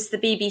 it was the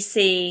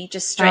BBC,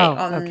 just straight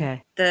on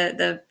okay.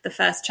 the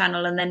first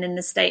channel, and then in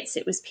the States,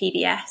 it was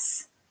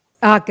PBS.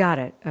 Got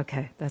it.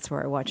 Okay, that's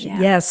where I watched it.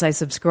 Yes, I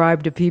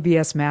subscribed to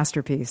PBS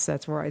Masterpiece.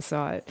 That's where I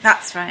saw it.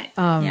 That's right.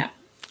 Yeah.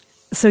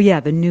 So yeah,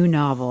 the new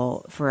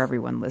novel for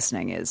everyone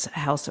listening is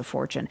House of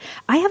Fortune.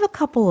 I have a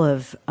couple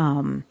of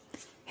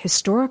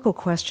historical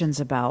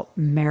questions about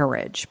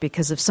marriage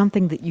because of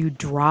something that you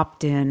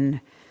dropped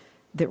in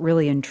that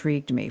really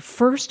intrigued me.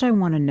 First, I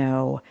want to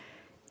know,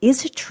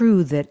 is it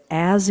true that,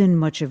 as in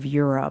much of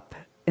Europe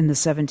in the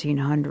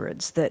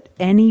 1700s, that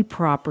any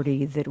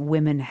property that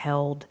women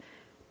held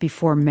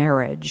before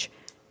marriage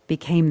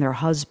became their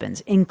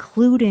husbands,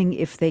 including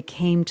if they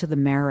came to the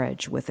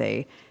marriage with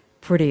a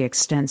pretty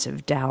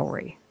extensive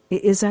dowry?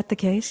 Is that the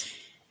case?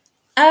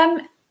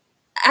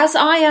 As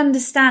I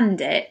understand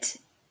it,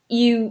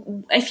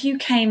 if you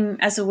came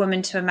as a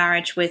woman to a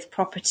marriage with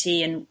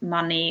property and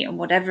money and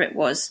whatever it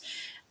was,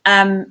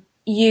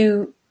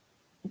 you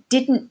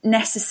didn't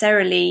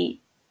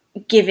necessarily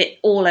give it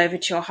all over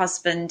to your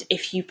husband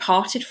if you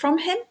parted from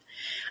him.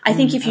 I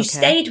think if you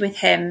stayed with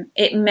him,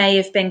 it may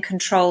have been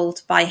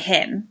controlled by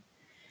him.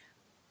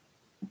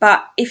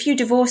 But if you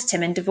divorced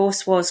him, and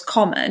divorce was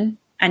common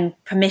and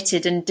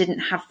permitted and didn't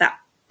have that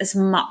as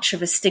much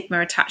of a stigma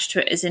attached to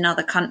it as in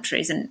other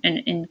countries, and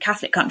in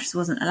Catholic countries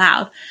wasn't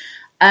allowed,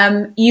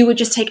 you would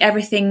just take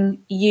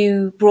everything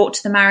you brought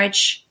to the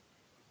marriage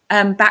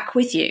back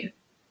with you,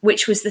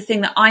 which was the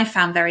thing that I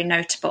found very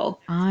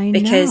notable.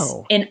 Because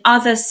in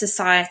other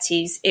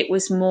societies, it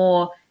was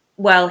more,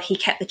 well, he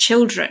kept the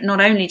children.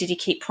 Not only did he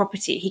keep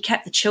property, he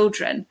kept the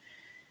children,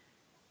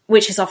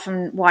 which is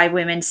often why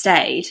women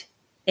stayed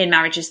in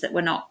marriages that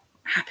were not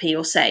happy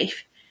or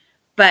safe.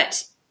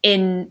 But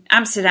in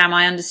Amsterdam,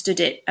 I understood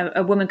it.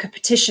 A woman could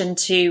petition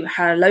to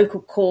her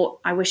local court,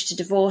 I wish to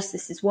divorce,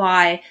 this is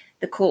why.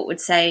 The court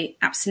would say,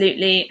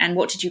 absolutely. And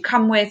what did you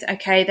come with?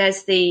 Okay,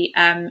 there's the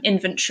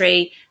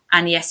inventory.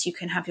 And yes, you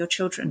can have your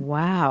children.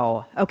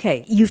 Wow.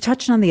 Okay. You've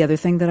touched on the other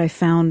thing that I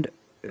found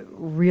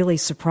really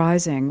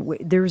surprising.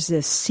 There's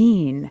this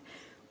scene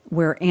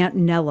where Aunt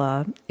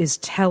Nella is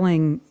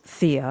telling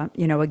Thea,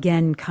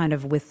 again, kind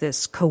of with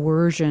this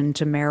coercion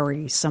to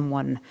marry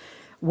someone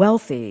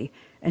wealthy.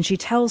 And she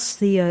tells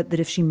Thea that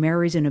if she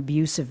marries an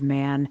abusive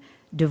man,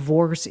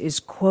 divorce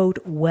is, quote,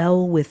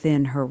 well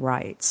within her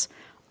rights.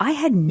 I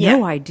had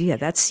no idea.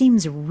 That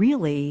seems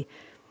really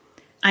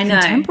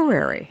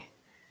contemporary.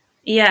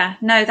 Yeah,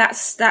 no,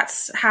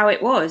 that's how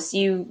it was.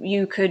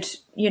 You could,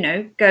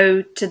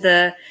 go to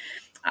the,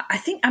 I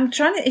think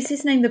is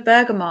his name the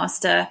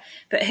Burgomaster,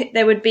 but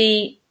there would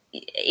be,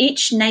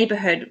 each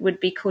neighborhood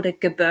would be called a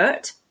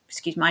Geburt.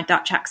 Excuse my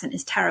Dutch accent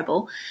is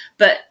terrible,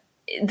 but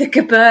the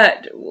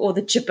Geburt or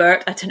the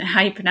Geburt, I don't know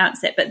how you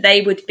pronounce it, but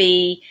they would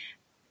be,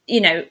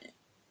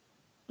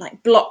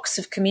 like blocks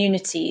of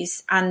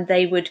communities, and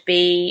they would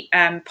be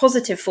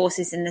positive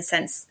forces in the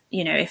sense,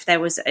 if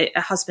there was a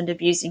husband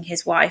abusing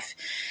his wife,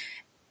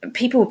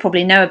 people would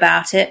probably know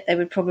about it. They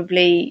would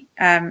probably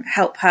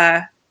help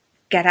her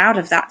get out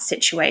of that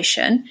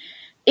situation.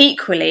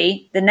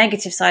 Equally, the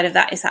negative side of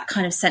that is that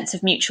kind of sense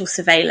of mutual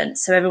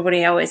surveillance. So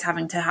everybody always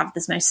having to have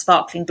this most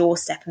sparkling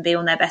doorstep and be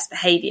on their best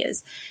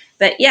behaviours.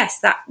 But yes,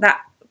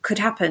 that could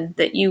happen,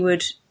 that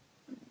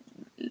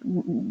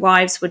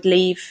wives would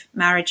leave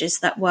marriages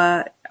that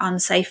were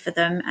unsafe for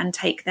them and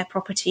take their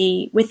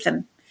property with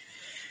them.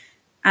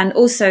 And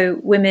also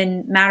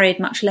women married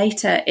much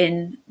later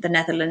in the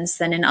Netherlands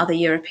than in other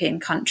European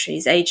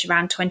countries, aged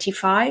around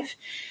 25.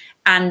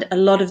 And a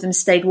lot of them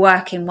stayed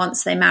working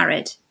once they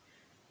married.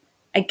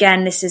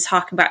 Again, this is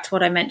harking back to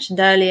what I mentioned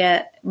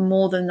earlier,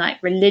 more than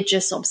like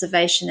religious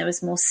observation, there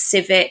was more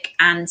civic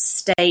and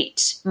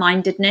state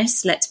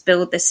mindedness. Let's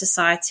build this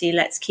society.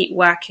 Let's keep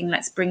working.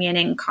 Let's bring in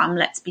income.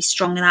 Let's be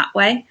strong in that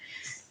way.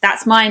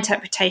 That's my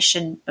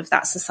interpretation of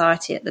that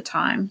society at the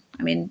time.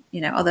 I mean,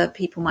 other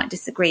people might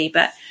disagree,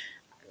 but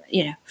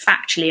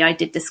factually, I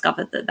did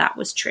discover that that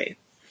was true.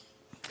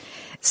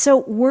 So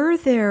were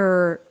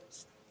there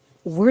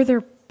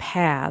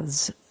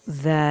paths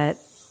that,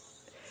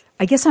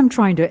 I guess I'm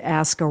trying to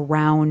ask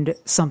around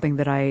something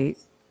that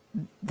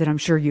I'm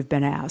sure you've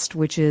been asked,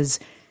 which is,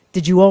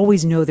 did you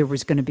always know there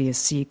was going to be a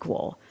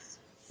sequel?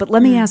 But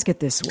let me ask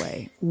it this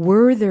way.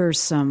 Were there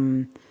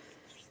some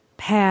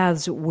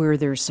paths, were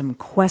there some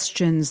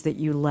questions that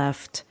you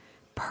left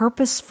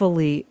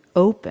purposefully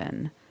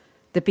open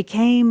that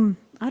became,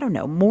 I don't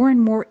know, more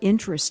and more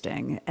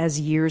interesting as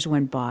years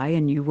went by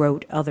and you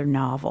wrote other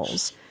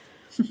novels?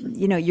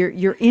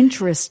 Your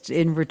interest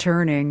in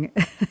returning,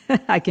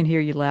 I can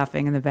hear you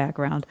laughing in the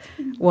background.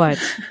 What?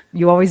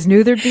 You always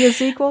knew there'd be a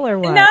sequel or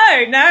what? No,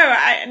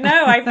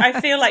 I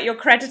feel like you're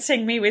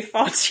crediting me with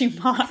far too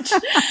much.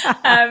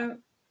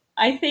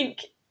 I think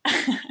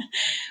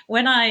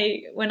when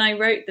I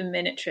wrote The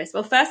Miniaturist,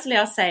 well, firstly,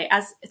 I'll say,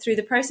 as through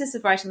the process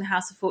of writing The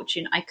House of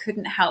Fortune, I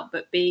couldn't help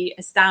but be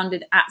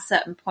astounded at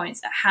certain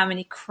points at how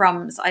many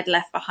crumbs I'd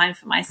left behind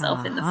for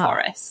myself in the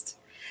forest.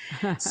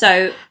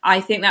 So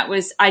I think that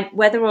was,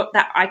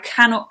 I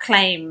cannot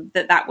claim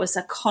that was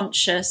a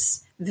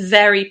conscious,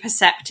 very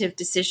perceptive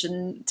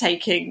decision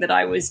taking that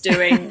I was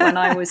doing when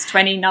I was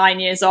 29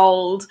 years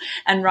old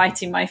and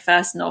writing my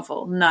first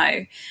novel.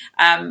 No,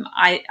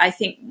 I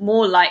think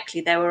more likely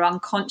there were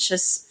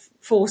unconscious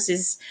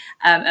forces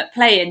at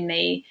play in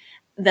me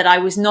that I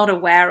was not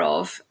aware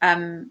of,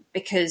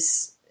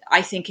 because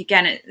I think,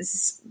 again,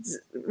 it's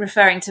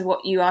referring to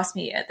what you asked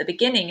me at the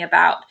beginning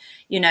about,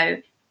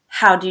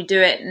 how do you do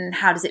it and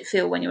how does it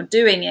feel when you're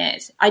doing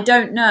it? I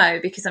don't know,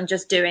 because I'm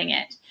just doing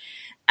it.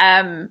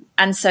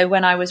 And so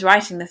when I was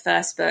writing the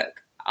first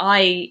book,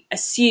 I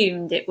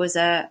assumed it was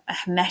a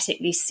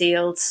hermetically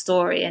sealed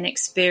story, an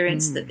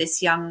experience that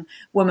this young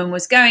woman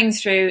was going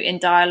through in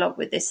dialogue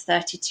with this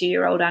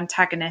 32-year-old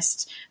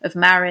antagonist of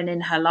Marin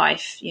in her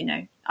life.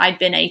 I'd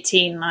been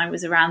 18 and I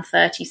was around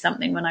 30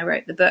 something when I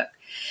wrote the book.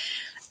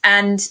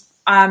 And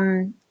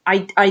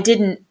I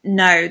didn't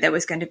know there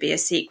was going to be a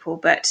sequel,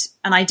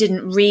 and I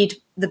didn't read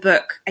the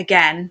book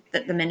again,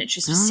 that The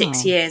Miniaturist, for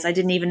 6 years. I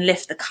didn't even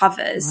lift the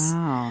covers.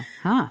 Wow.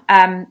 Huh.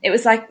 It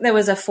was like there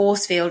was a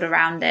force field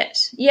around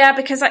it. Yeah,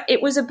 because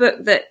it was a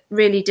book that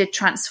really did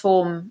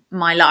transform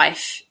my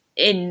life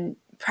in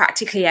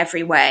practically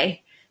every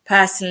way,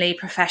 personally,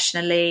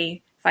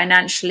 professionally,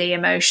 financially,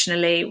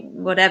 emotionally,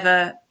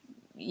 whatever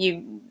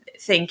you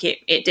think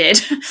it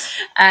did.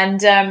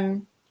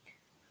 And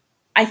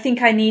I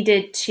think I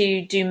needed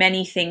to do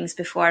many things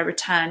before I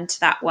returned to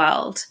that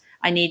world.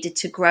 I needed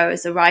to grow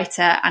as a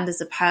writer and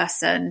as a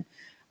person,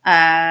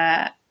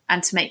 and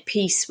to make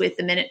peace with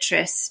The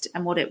Miniaturist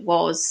and what it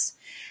was.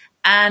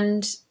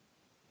 And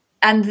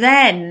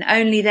then,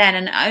 only then,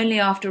 and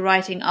only after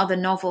writing other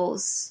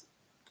novels,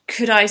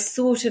 could I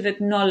sort of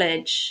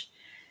acknowledge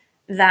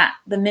that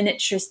The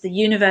Miniaturist, the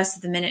universe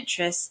of The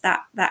Miniaturist,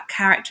 that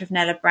character of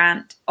Nella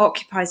Brandt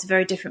occupies a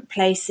very different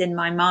place in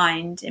my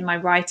mind, in my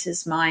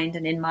writer's mind,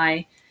 and in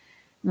my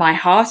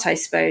heart, I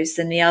suppose,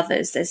 than the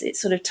others. It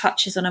sort of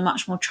touches on a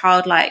much more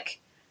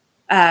childlike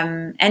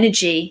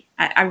energy.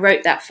 I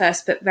wrote that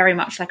first book very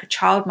much like a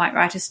child might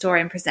write a story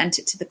and present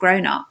it to the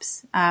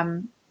grown-ups,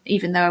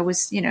 even though I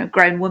was, a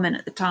grown woman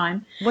at the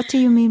time. What do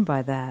you mean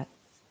by that?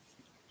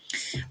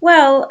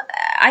 Well,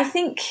 I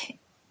think,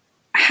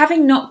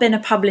 having not been a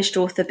published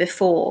author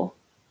before,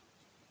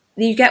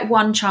 you get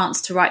one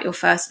chance to write your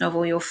first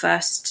novel, your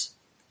first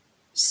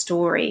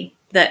story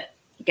that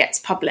gets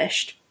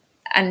published.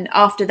 And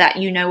after that,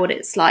 you know what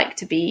it's like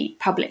to be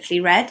publicly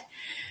read.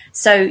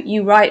 So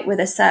you write with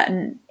a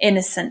certain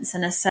innocence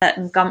and a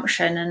certain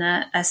gumption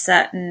and a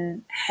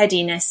certain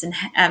headiness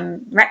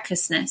and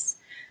recklessness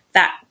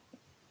that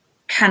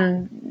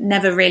can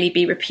never really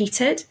be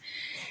repeated.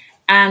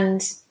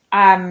 And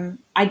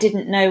I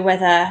didn't know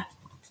whether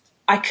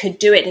I could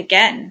do it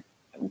again,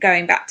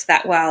 going back to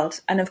that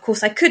world. And of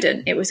course I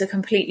couldn't. It was a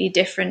completely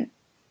different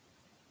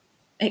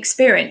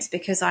experience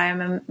because I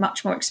am a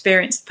much more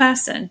experienced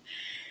person.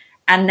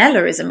 And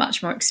Nella is a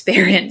much more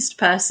experienced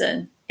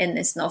person in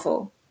this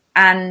novel.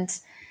 And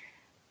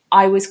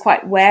I was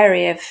quite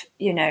wary of,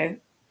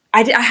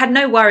 I had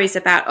no worries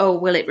about,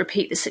 will it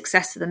repeat the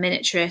success of The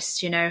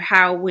Miniaturist?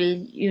 How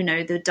will,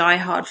 the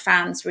diehard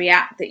fans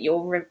react that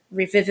you're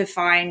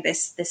revivifying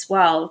this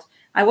world?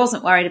 I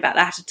wasn't worried about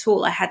that at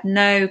all. I had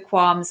no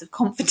qualms of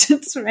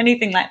confidence or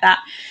anything like that.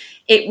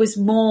 It was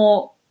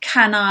more,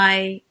 can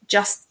I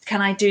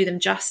do them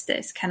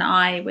justice? Can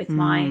I, with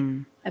my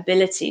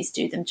abilities,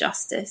 do them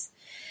justice?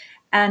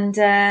 And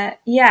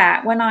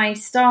when I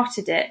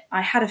started it,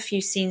 I had a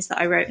few scenes that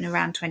I wrote in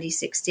around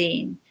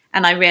 2016,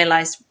 and I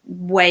realized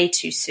way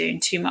too soon,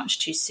 too much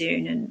too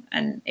soon.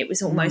 And it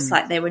was almost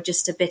like they were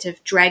just a bit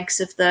of dregs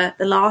of the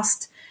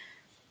last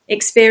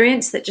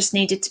experience that just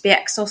needed to be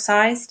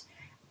exorcised.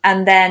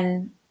 And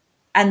then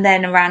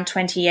around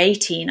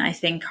 2018, I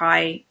think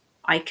I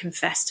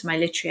confessed to my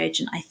literary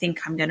agent, I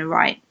think I'm going to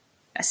write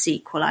a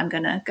sequel. I'm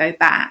going to go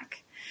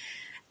back.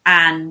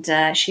 And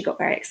she got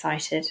very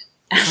excited.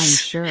 I'm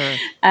sure.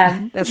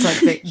 That's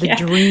like the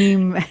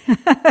dream,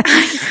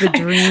 the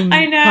dream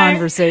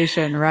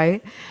conversation,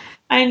 right?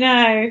 I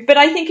know. But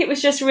I think it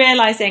was just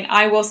realizing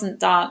I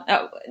wasn't done.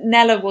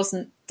 Nella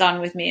wasn't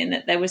done with me, and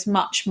that there was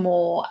much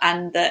more,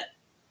 and that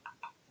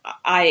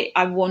I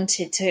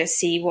wanted to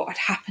see what had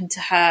happened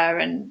to her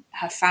and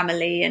her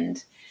family.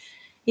 And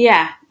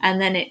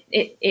and then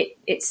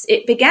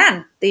it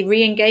began. The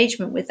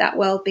re-engagement with that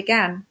world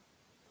began.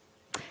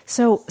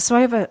 So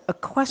I have a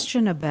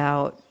question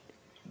about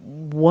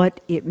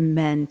what it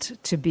meant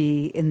to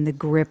be in the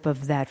grip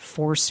of that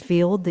force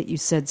field that you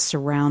said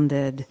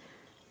surrounded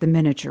The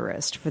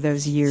Miniaturist for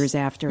those years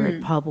after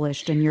it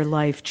published, and your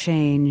life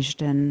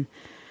changed, and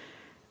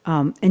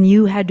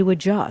you had to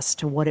adjust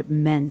to what it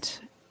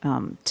meant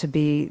to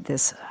be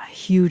this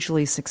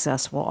hugely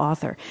successful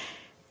author.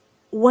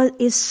 What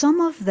is some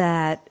of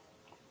that?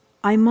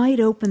 I might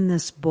open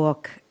this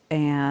book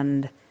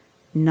and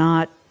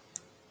not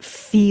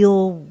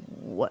feel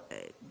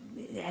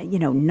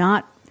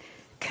not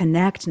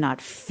connect,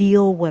 not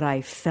feel what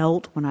I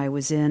felt when I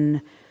was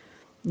in,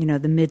 the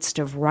midst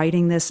of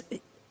writing this,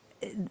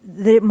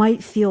 that it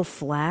might feel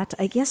flat.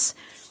 I guess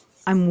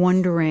I'm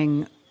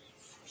wondering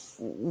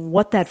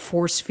what that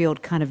force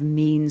field kind of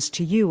means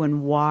to you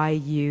and why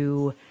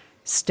you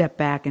step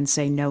back and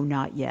say, no,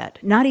 not yet.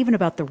 Not even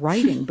about the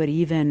writing, but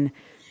even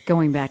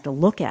going back to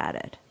look at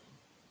it.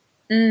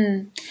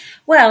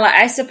 Well,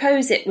 I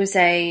suppose it was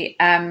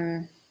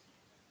it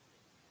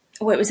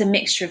was a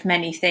mixture of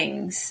many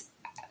things.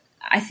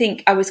 I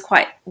think I was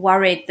quite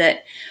worried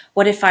that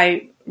what if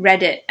I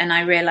read it and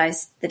I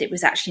realized that it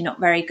was actually not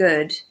very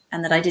good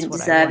and that I didn't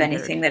deserve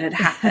anything that had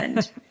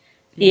happened.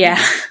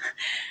 Yeah.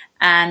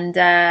 And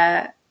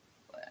that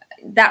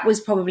was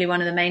probably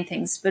one of the main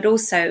things. But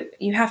also,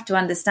 you have to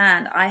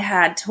understand, I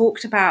had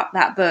talked about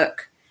that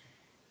book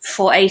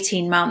for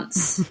 18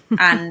 months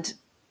and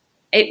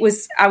I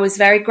was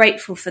very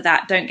grateful for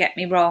that. Don't get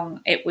me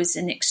wrong. It was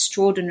an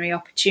extraordinary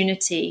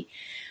opportunity.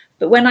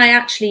 But when I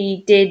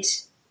actually did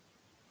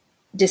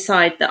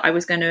decide that I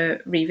was going to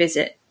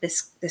revisit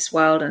this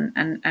world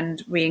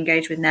and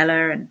re-engage with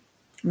Nella and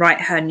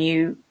write her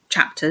new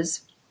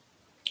chapters,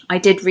 I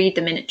did read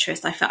The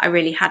Miniaturist. I felt I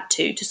really had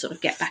to sort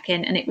of get back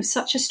in. And it was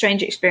such a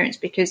strange experience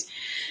because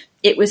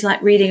it was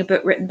like reading a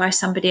book written by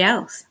somebody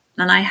else.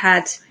 And I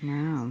had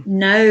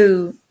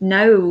no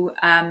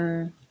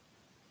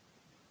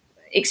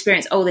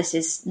experience. Oh, this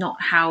is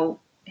not how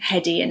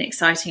heady and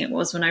exciting it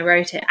was when I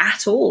wrote it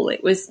at all.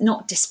 It was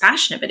not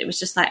dispassionate, but it was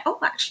just like, oh,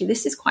 actually,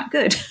 this is quite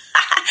good.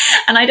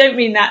 And I don't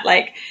mean that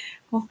like,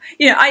 well,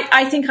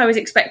 I think I was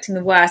expecting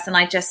the worst, and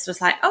I just was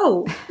like,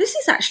 oh, this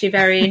is actually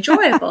very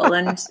enjoyable.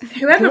 And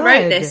whoever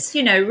wrote this,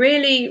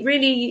 really,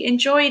 really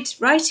enjoyed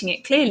writing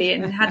it clearly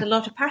and had a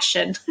lot of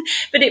passion.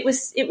 But it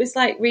was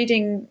like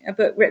reading a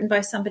book written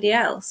by somebody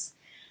else.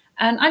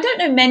 And I don't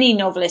know many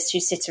novelists who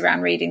sit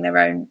around reading their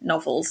own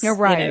novels. You're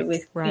right.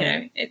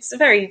 It's a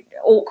very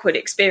awkward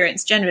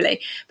experience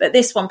generally. But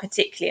this one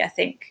particularly, I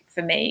think,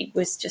 for me,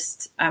 was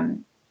just a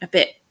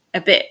bit.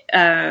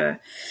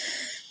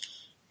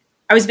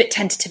 I was a bit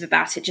tentative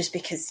about it just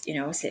because,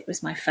 obviously it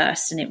was my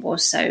first and it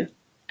was so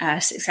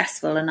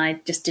successful, and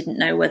I just didn't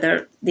know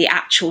whether the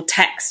actual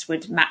text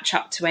would match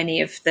up to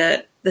any of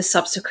the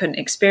subsequent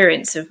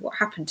experience of what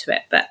happened to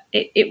it. But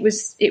it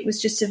was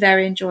just a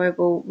very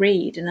enjoyable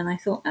read. And then I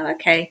thought, oh,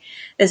 okay,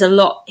 there's a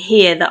lot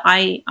here that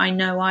I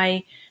know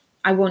I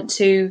want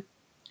to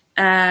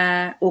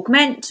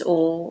augment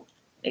or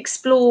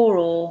explore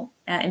or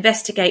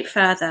investigate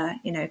further,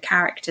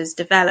 characters'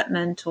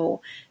 development, or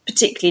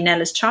particularly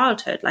Nella's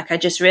childhood. Like, I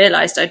just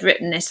realised I'd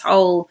written this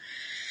whole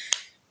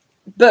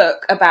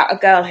book about a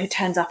girl who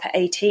turns up at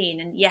 18,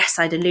 and yes,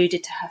 I'd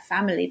alluded to her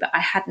family, but I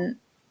hadn't.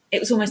 It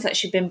was almost like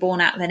she'd been born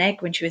out of an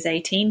egg when she was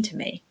 18 to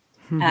me,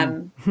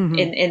 in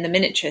The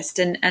Miniaturist,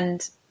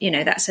 and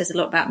that says a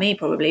lot about me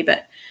probably.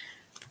 But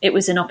it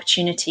was an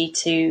opportunity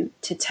to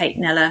take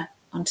Nella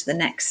onto the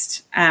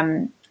next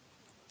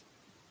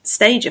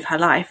stage of her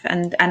life,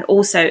 and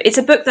also it's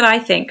a book that I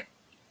think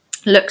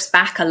looks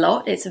back a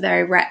lot. It's a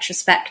very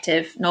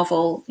retrospective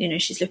novel.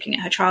 She's looking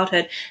at her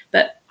childhood,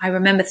 but I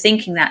remember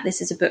thinking that this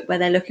is a book where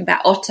they're looking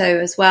back. Otto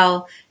as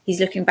well, he's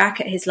looking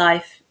back at his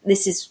life.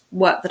 This is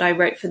work that I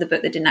wrote for the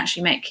book that didn't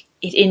actually make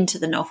it into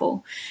the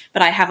novel,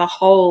 but I have a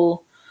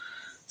whole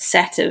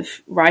set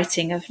of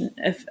writing of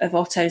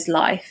Otto's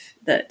life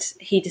that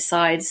he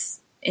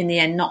decides in the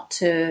end not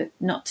to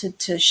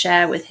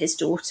share with his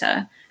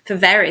daughter for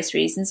various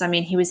reasons. I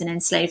mean, he was an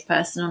enslaved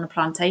person on a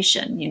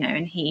plantation,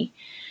 and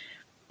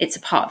it's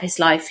a part of his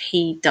life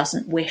he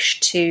doesn't wish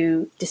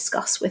to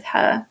discuss with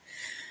her.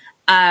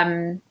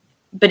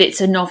 But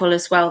it's a novel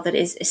as well that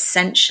is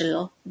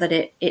essential, that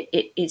it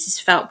is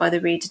felt by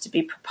the reader to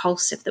be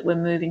propulsive, that we're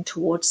moving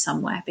towards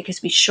somewhere,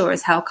 because we sure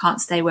as hell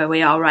can't stay where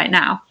we are right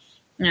now.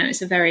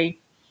 It's a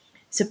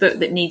book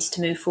that needs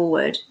to move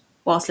forward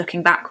whilst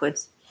looking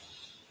backwards.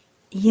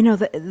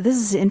 This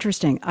is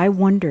interesting. I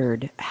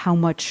wondered how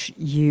much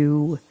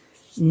you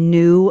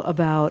knew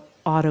about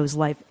Otto's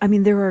life. I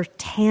mean, there are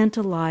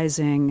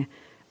tantalizing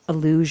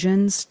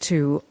allusions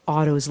to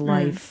Otto's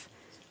life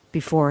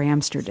before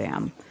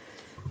Amsterdam.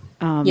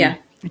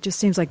 It just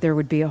seems like there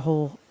would be a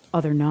whole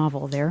other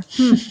novel there.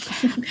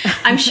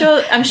 I'm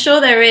sure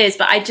there is,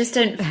 but I just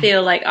don't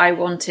feel like I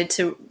wanted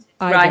to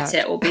write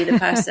it or be the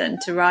person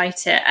to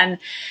write it. And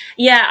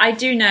yeah, I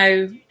do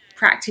know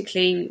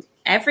practically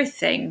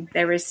everything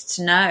there is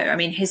to know. I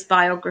mean, his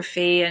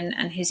biography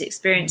and his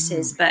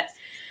experiences, but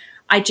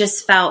I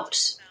just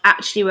felt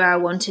actually where I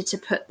wanted to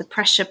put the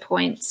pressure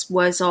points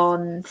was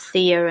on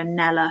Thea and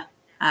Nella.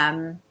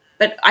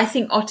 But I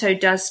think Otto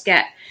does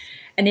get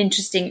an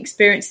interesting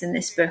experience in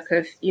this book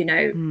of,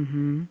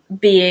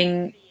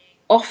 being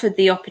offered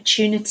the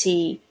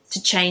opportunity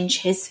to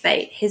change his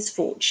fate, his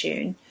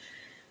fortune,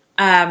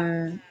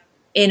 in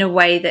a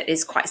way that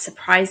is quite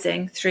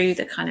surprising through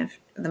the kind of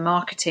the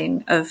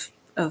marketing of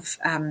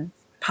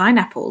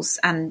pineapples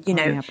and,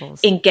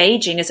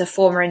 engaging as a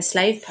former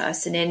enslaved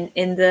person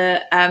in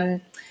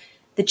the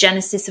the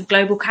genesis of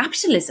global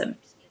capitalism,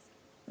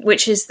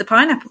 which is the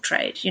pineapple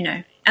trade, you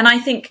know. And I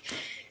think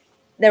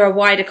there are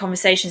wider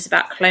conversations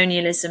about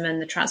colonialism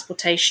and the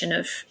transportation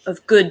of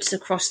goods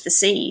across the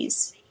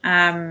seas,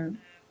 and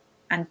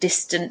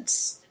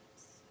distance,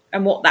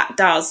 and what that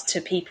does to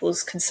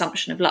people's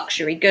consumption of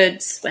luxury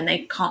goods when they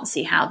can't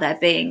see how they're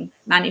being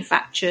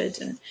manufactured.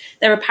 And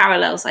there are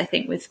parallels, I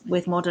think,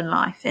 with modern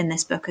life in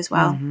this book as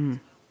well. Mm-hmm.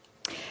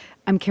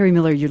 I'm Carrie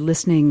Miller. You're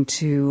listening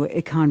to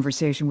a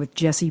conversation with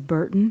Jessie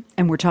Burton,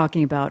 and we're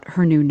talking about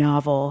her new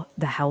novel,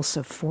 The House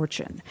of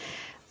Fortune.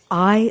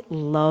 I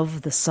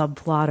love the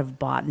subplot of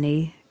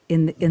botany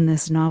in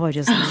this novel. I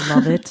just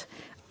love it.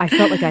 I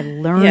felt like I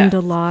learned a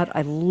lot.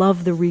 I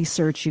love the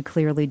research you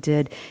clearly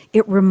did.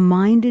 It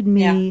reminded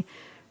me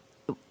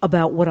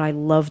about what I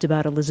loved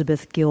about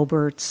Elizabeth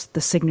Gilbert's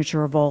The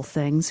Signature of All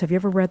Things. Have you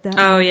ever read that?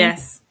 Oh,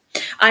 yes.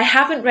 I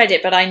haven't read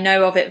it, but I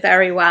know of it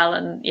very well.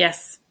 And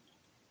yes,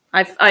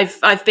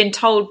 I've been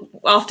told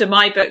after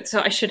my book,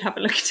 so I should have a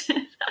look at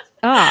it.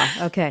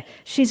 Okay.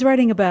 She's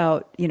writing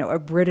about, a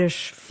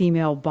British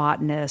female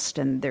botanist,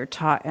 and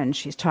and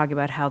she's talking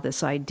about how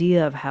this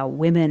idea of how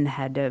women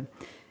had to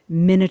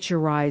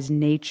miniaturize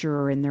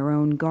nature in their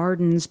own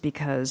gardens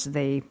because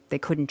they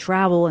couldn't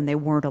travel and they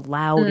weren't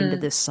allowed into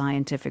this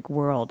scientific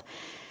world.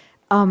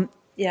 In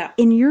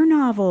your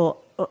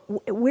novel,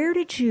 where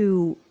did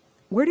you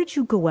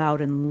go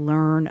out and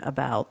learn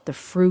about the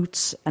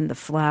fruits and the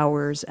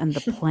flowers and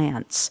the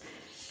plants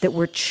that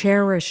were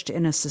cherished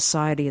in a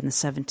society in the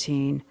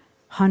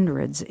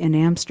 1700s in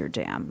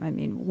Amsterdam? I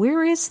mean,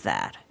 where is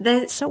that?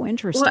 It's so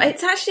interesting. Well,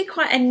 it's actually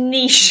quite a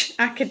niche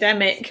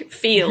academic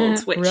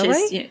field, which really?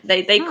 is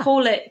they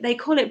call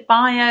it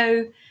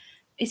bio.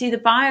 It's either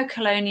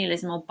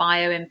biocolonialism or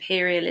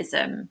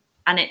bioimperialism,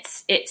 and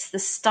it's the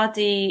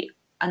study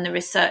and the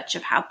research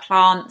of how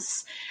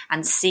plants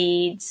and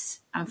seeds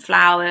and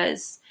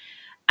flowers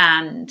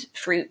and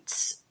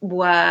fruits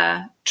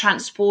were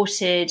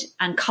transported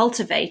and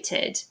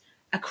cultivated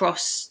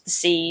across the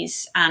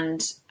seas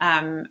and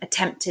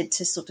attempted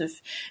to sort of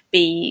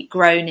be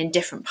grown in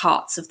different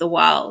parts of the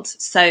world.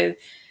 So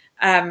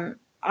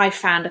I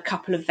found a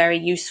couple of very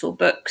useful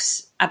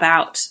books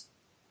about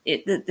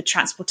the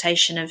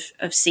transportation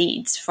of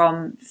seeds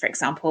from, for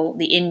example,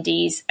 the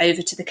Indies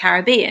over to the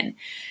Caribbean,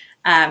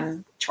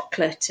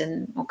 chocolate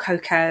or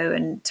cocoa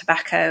and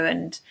tobacco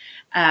and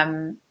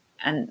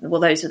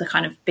well, those are the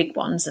kind of big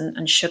ones,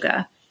 and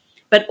sugar.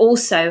 But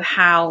also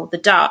how the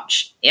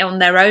Dutch, on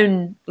their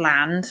own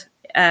land,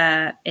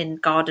 in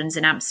gardens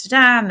in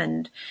Amsterdam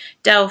and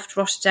Delft,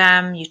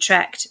 Rotterdam,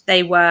 Utrecht,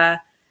 they were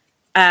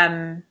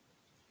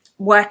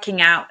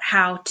working out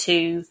how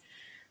to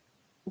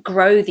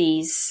grow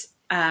these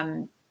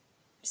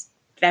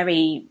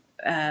very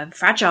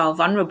fragile,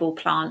 vulnerable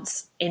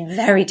plants in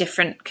very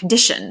different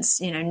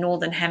conditions,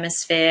 Northern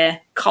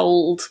Hemisphere,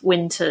 cold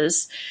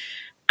winters.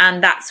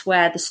 And that's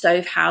where the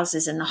stove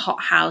houses and the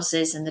hot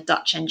houses and the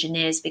Dutch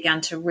engineers began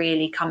to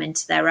really come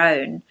into their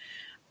own.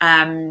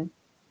 There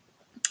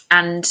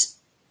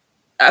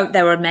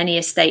were many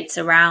estates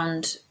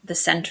around the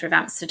centre of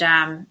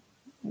Amsterdam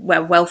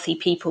where wealthy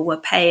people were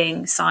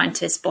paying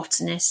scientists,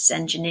 botanists,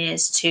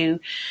 engineers to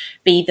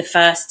be the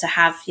first to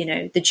have,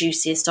 the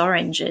juiciest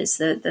oranges,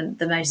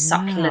 the most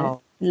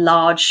succulent,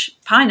 large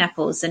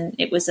pineapples. And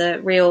it was a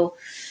real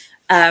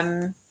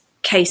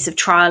case of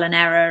trial and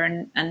error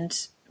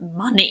and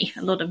money,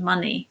 a lot of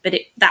money. But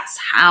that's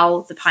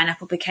how the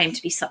pineapple became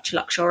to be such a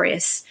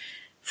luxurious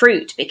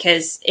fruit,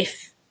 because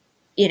it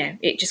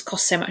just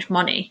costs so much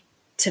money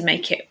to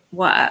make it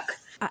work.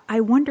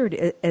 I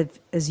wondered,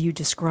 as you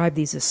described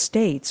these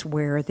estates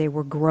where they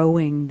were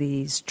growing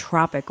these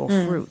tropical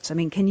fruits, I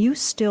mean, can you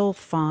still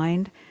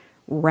find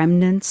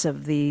remnants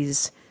of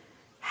these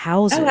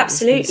houses? Oh,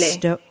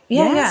 absolutely.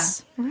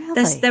 Yes? Yeah.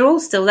 Really? They're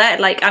all still there.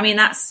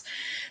 That's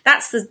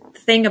the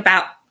thing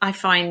about, I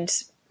find,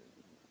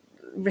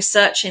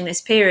 researching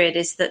this period,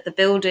 is that the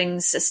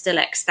buildings are still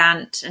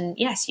extant, and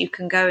yes, you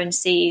can go and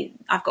see.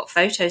 I've got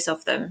photos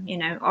of them,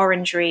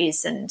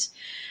 orangeries and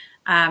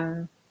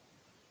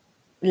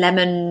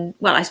lemon.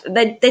 Well,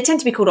 they tend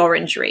to be called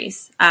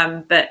orangeries,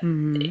 but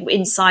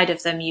inside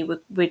of them you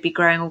would be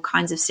growing all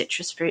kinds of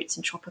citrus fruits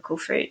and tropical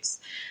fruits.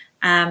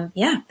 They're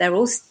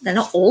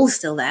not all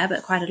still there,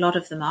 but quite a lot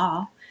of them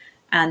are.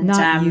 And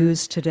not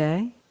used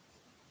today.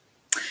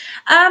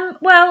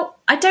 Well,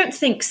 I don't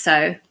think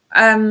so.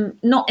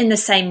 Not in the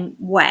same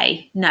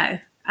way, no.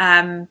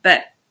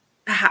 But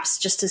perhaps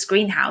just as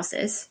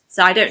greenhouses.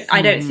 So I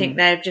don't think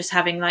they're just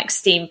having like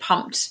steam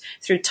pumped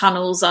through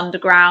tunnels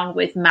underground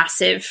with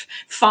massive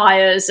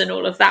fires and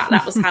all of that.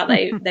 That was how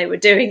they were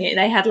doing it.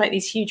 They had like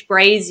these huge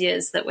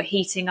braziers that were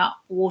heating up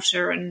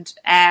water and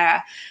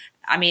air.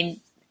 I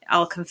mean,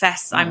 I'll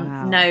confess,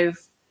 I'm no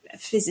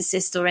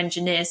physicist or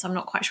engineer, so I'm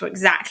not quite sure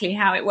exactly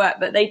how it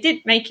worked, but they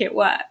did make it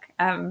work.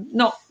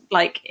 Not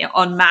like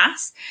en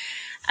masse.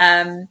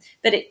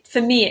 But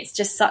for me, it's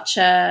just such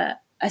a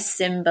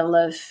symbol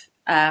of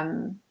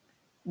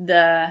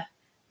the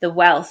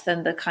wealth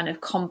and the kind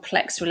of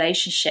complex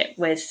relationship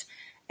with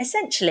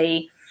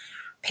essentially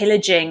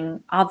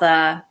pillaging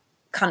other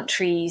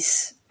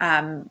country's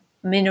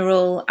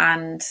mineral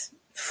and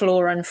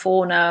flora and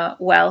fauna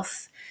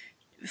wealth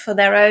for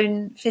their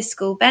own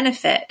fiscal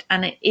benefit.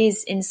 And it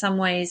is in some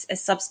ways a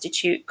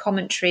substitute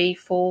commentary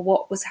for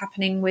what was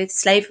happening with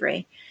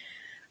slavery.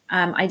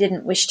 I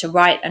didn't wish to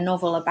write a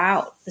novel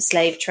about the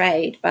slave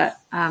trade, but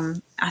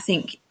I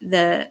think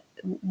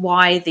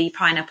why the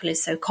pineapple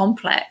is so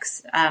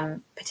complex,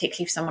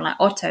 particularly for someone like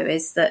Otto,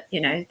 is that,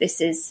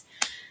 this is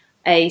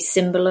a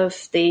symbol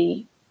of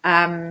the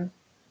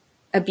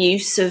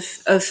abuse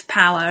of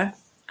power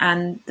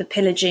and the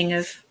pillaging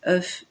of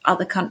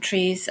other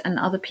countries and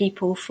other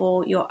people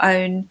for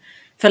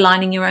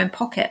lining your own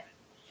pocket.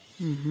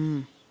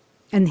 Mm-hmm.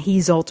 And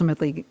he's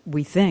ultimately,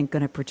 we think,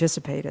 going to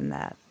participate in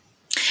that.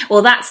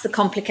 Well, that's the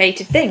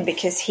complicated thing,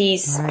 because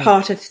he's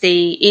part of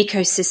the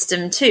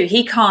ecosystem too.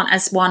 He can't,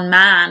 as one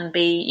man,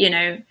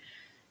 be,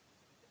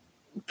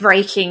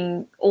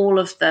 breaking all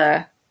of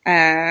the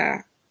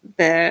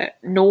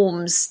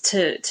norms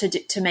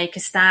to make a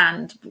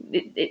stand.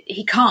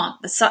 He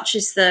can't. Such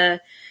is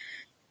the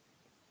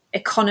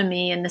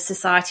economy and the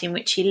society in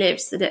which he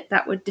lives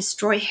that would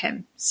destroy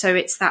him. So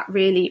it's that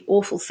really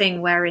awful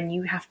thing wherein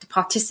you have to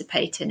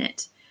participate in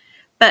it.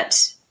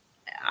 But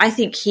I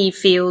think he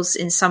feels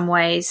in some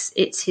ways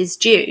it's his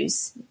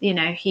dues.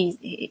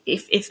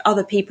 If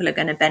other people are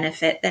going to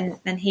benefit,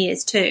 then he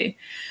is too.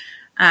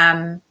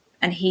 And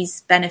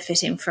he's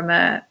benefiting from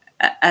a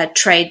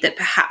trade that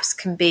perhaps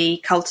can be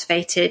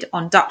cultivated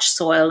on Dutch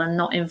soil and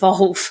not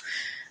involve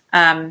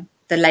the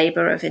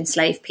labour of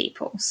enslaved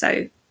people.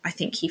 So I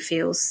think he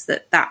feels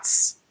that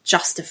that's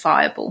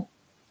justifiable.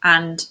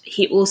 And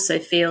he also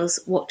feels,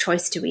 what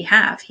choice do we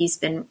have? He's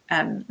been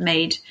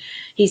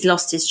he's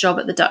lost his job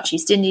at the Dutch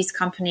East Indies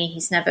Company.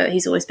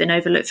 He's always been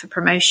overlooked for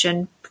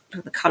promotion,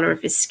 for the colour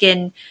of his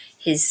skin.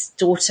 His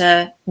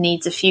daughter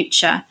needs a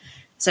future.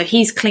 So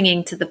he's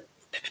clinging to the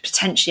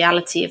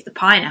potentiality of the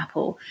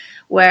pineapple,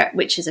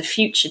 which is a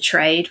future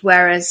trade,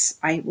 whereas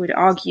I would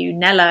argue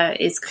Nella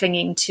is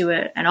clinging to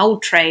an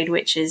old trade,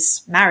 which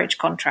is marriage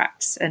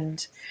contracts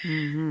and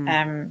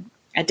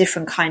a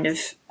different kind of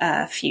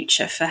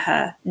future for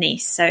her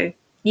niece. So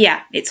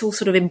yeah, it's all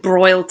sort of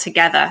embroiled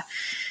together.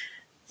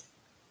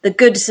 The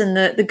goods and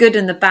the good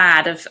and the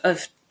bad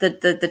of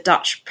the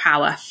Dutch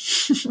power.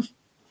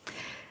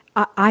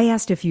 I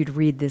asked if you'd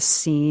read this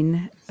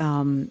scene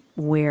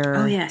where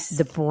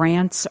the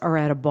Brants are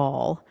at a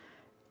ball,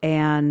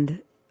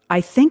 and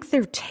I think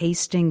they're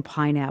tasting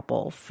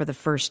pineapple for the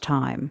first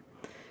time.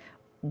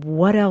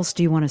 What else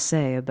do you want to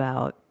say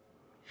about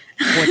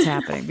what's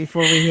happening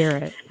before we hear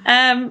it?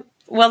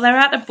 Well, they're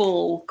at a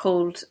ball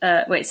called,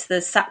 it's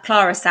the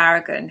Clara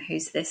Sarragon,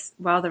 who's this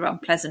rather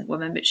unpleasant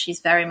woman, but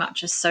she's very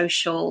much a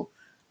social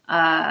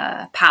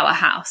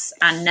powerhouse.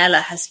 And Nella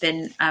has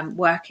been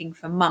working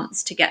for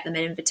months to get them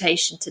an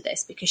invitation to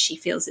this, because she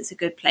feels it's a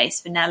good place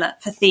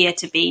for Thea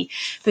to be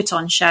put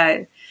on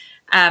show.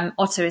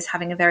 Otto is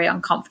having a very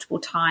uncomfortable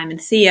time,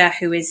 and Thea,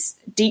 who is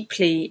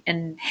deeply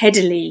and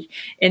headily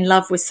in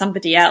love with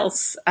somebody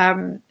else,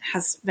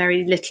 has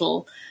very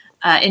little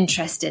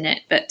interest in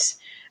it. But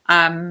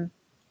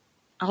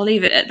I'll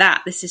leave it at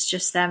that. This is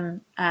just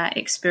them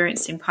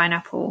experiencing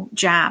pineapple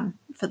jam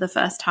for the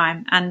first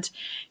time. And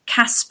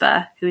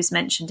Caspar, who is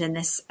mentioned in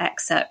this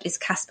excerpt, is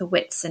Caspar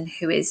Whitson,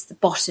 who is the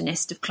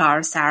botanist of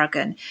Clara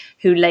Sarragon,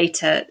 who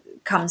later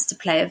comes to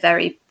play a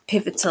very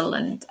pivotal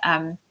and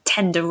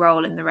tender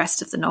role in the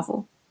rest of the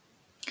novel.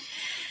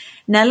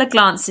 Nella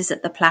glances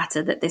at the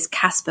platter that this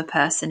Caspar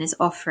person is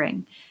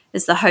offering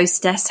as the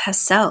hostess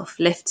herself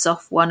lifts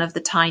off one of the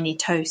tiny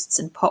toasts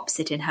and pops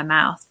it in her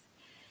mouth.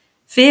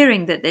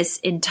 Fearing that this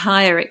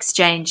entire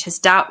exchange has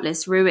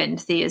doubtless ruined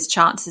Thea's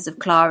chances of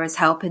Clara's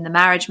help in the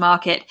marriage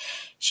market,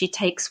 she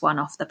takes one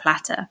off the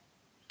platter.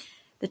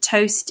 The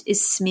toast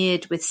is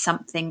smeared with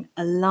something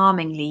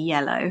alarmingly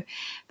yellow,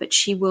 but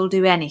she will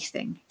do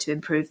anything to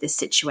improve this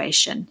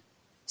situation,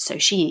 so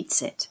she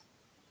eats it.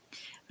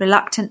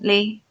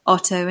 Reluctantly,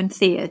 Otto and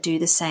Thea do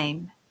the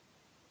same.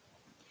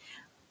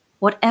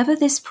 Whatever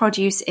this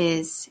produce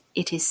is,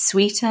 it is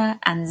sweeter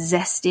and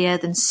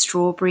zestier than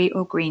strawberry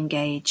or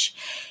greengage.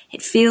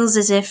 It feels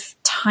as if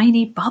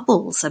tiny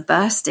bubbles are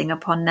bursting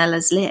upon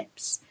Nella's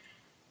lips.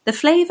 The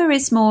flavour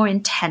is more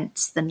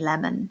intense than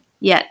lemon,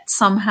 yet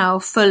somehow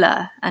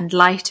fuller and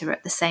lighter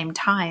at the same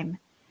time.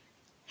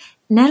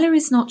 Nella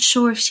is not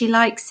sure if she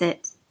likes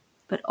it,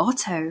 but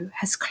Otto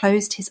has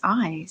closed his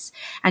eyes,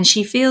 and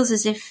she feels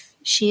as if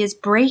she is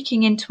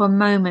breaking into a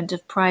moment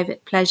of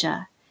private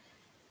pleasure.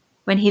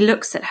 When he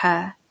looks at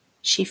her,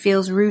 she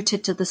feels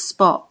rooted to the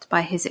spot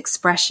by his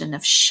expression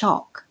of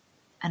shock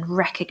and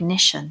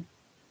recognition.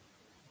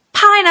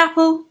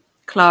 "Pineapple!"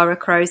 Clara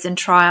crows in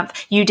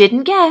triumph. "You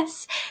didn't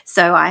guess,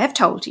 so I have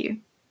told you.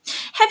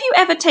 Have you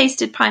ever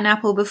tasted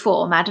pineapple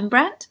before, Madame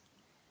Brant?"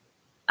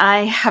 "I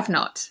have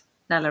not,"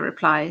 Nella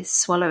replies,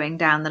 swallowing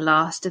down the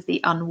last of the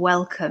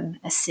unwelcome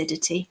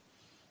acidity.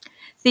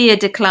 Thea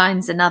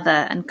declines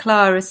another, and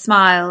Clara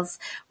smiles,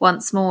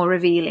 once more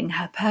revealing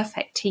her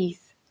perfect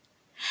teeth.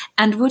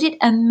 "And would it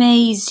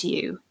amaze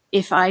you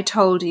if I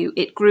told you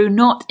it grew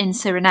not in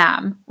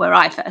Suriname, where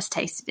I first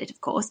tasted it,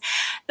 of course,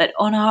 but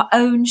on our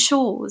own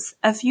shores,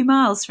 a few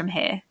miles from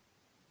here?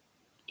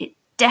 It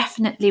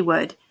definitely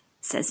would,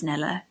 says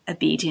Nella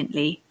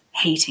obediently,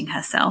 hating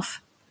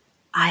herself.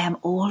 I am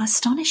all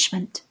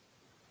astonishment.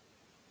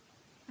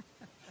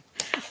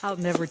 I'll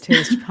never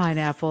taste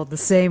pineapple the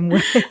same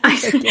way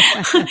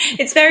again.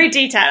 It's very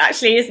detailed,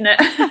 actually, isn't it?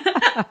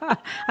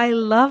 I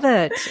love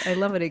it. I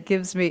love it. It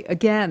gives me,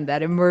 again,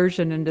 that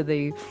immersion into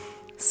the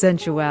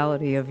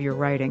sensuality of your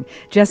writing.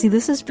 Jessie,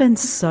 this has been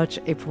such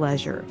a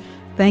pleasure.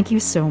 Thank you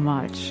so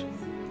much.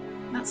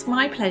 That's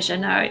my pleasure.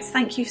 No,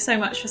 thank you so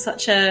much for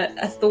such a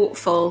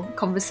thoughtful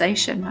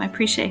conversation. I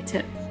appreciate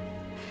it.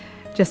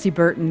 Jessie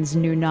Burton's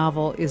new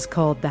novel is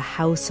called The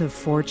House of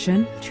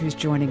Fortune. She's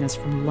joining us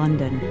from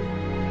London.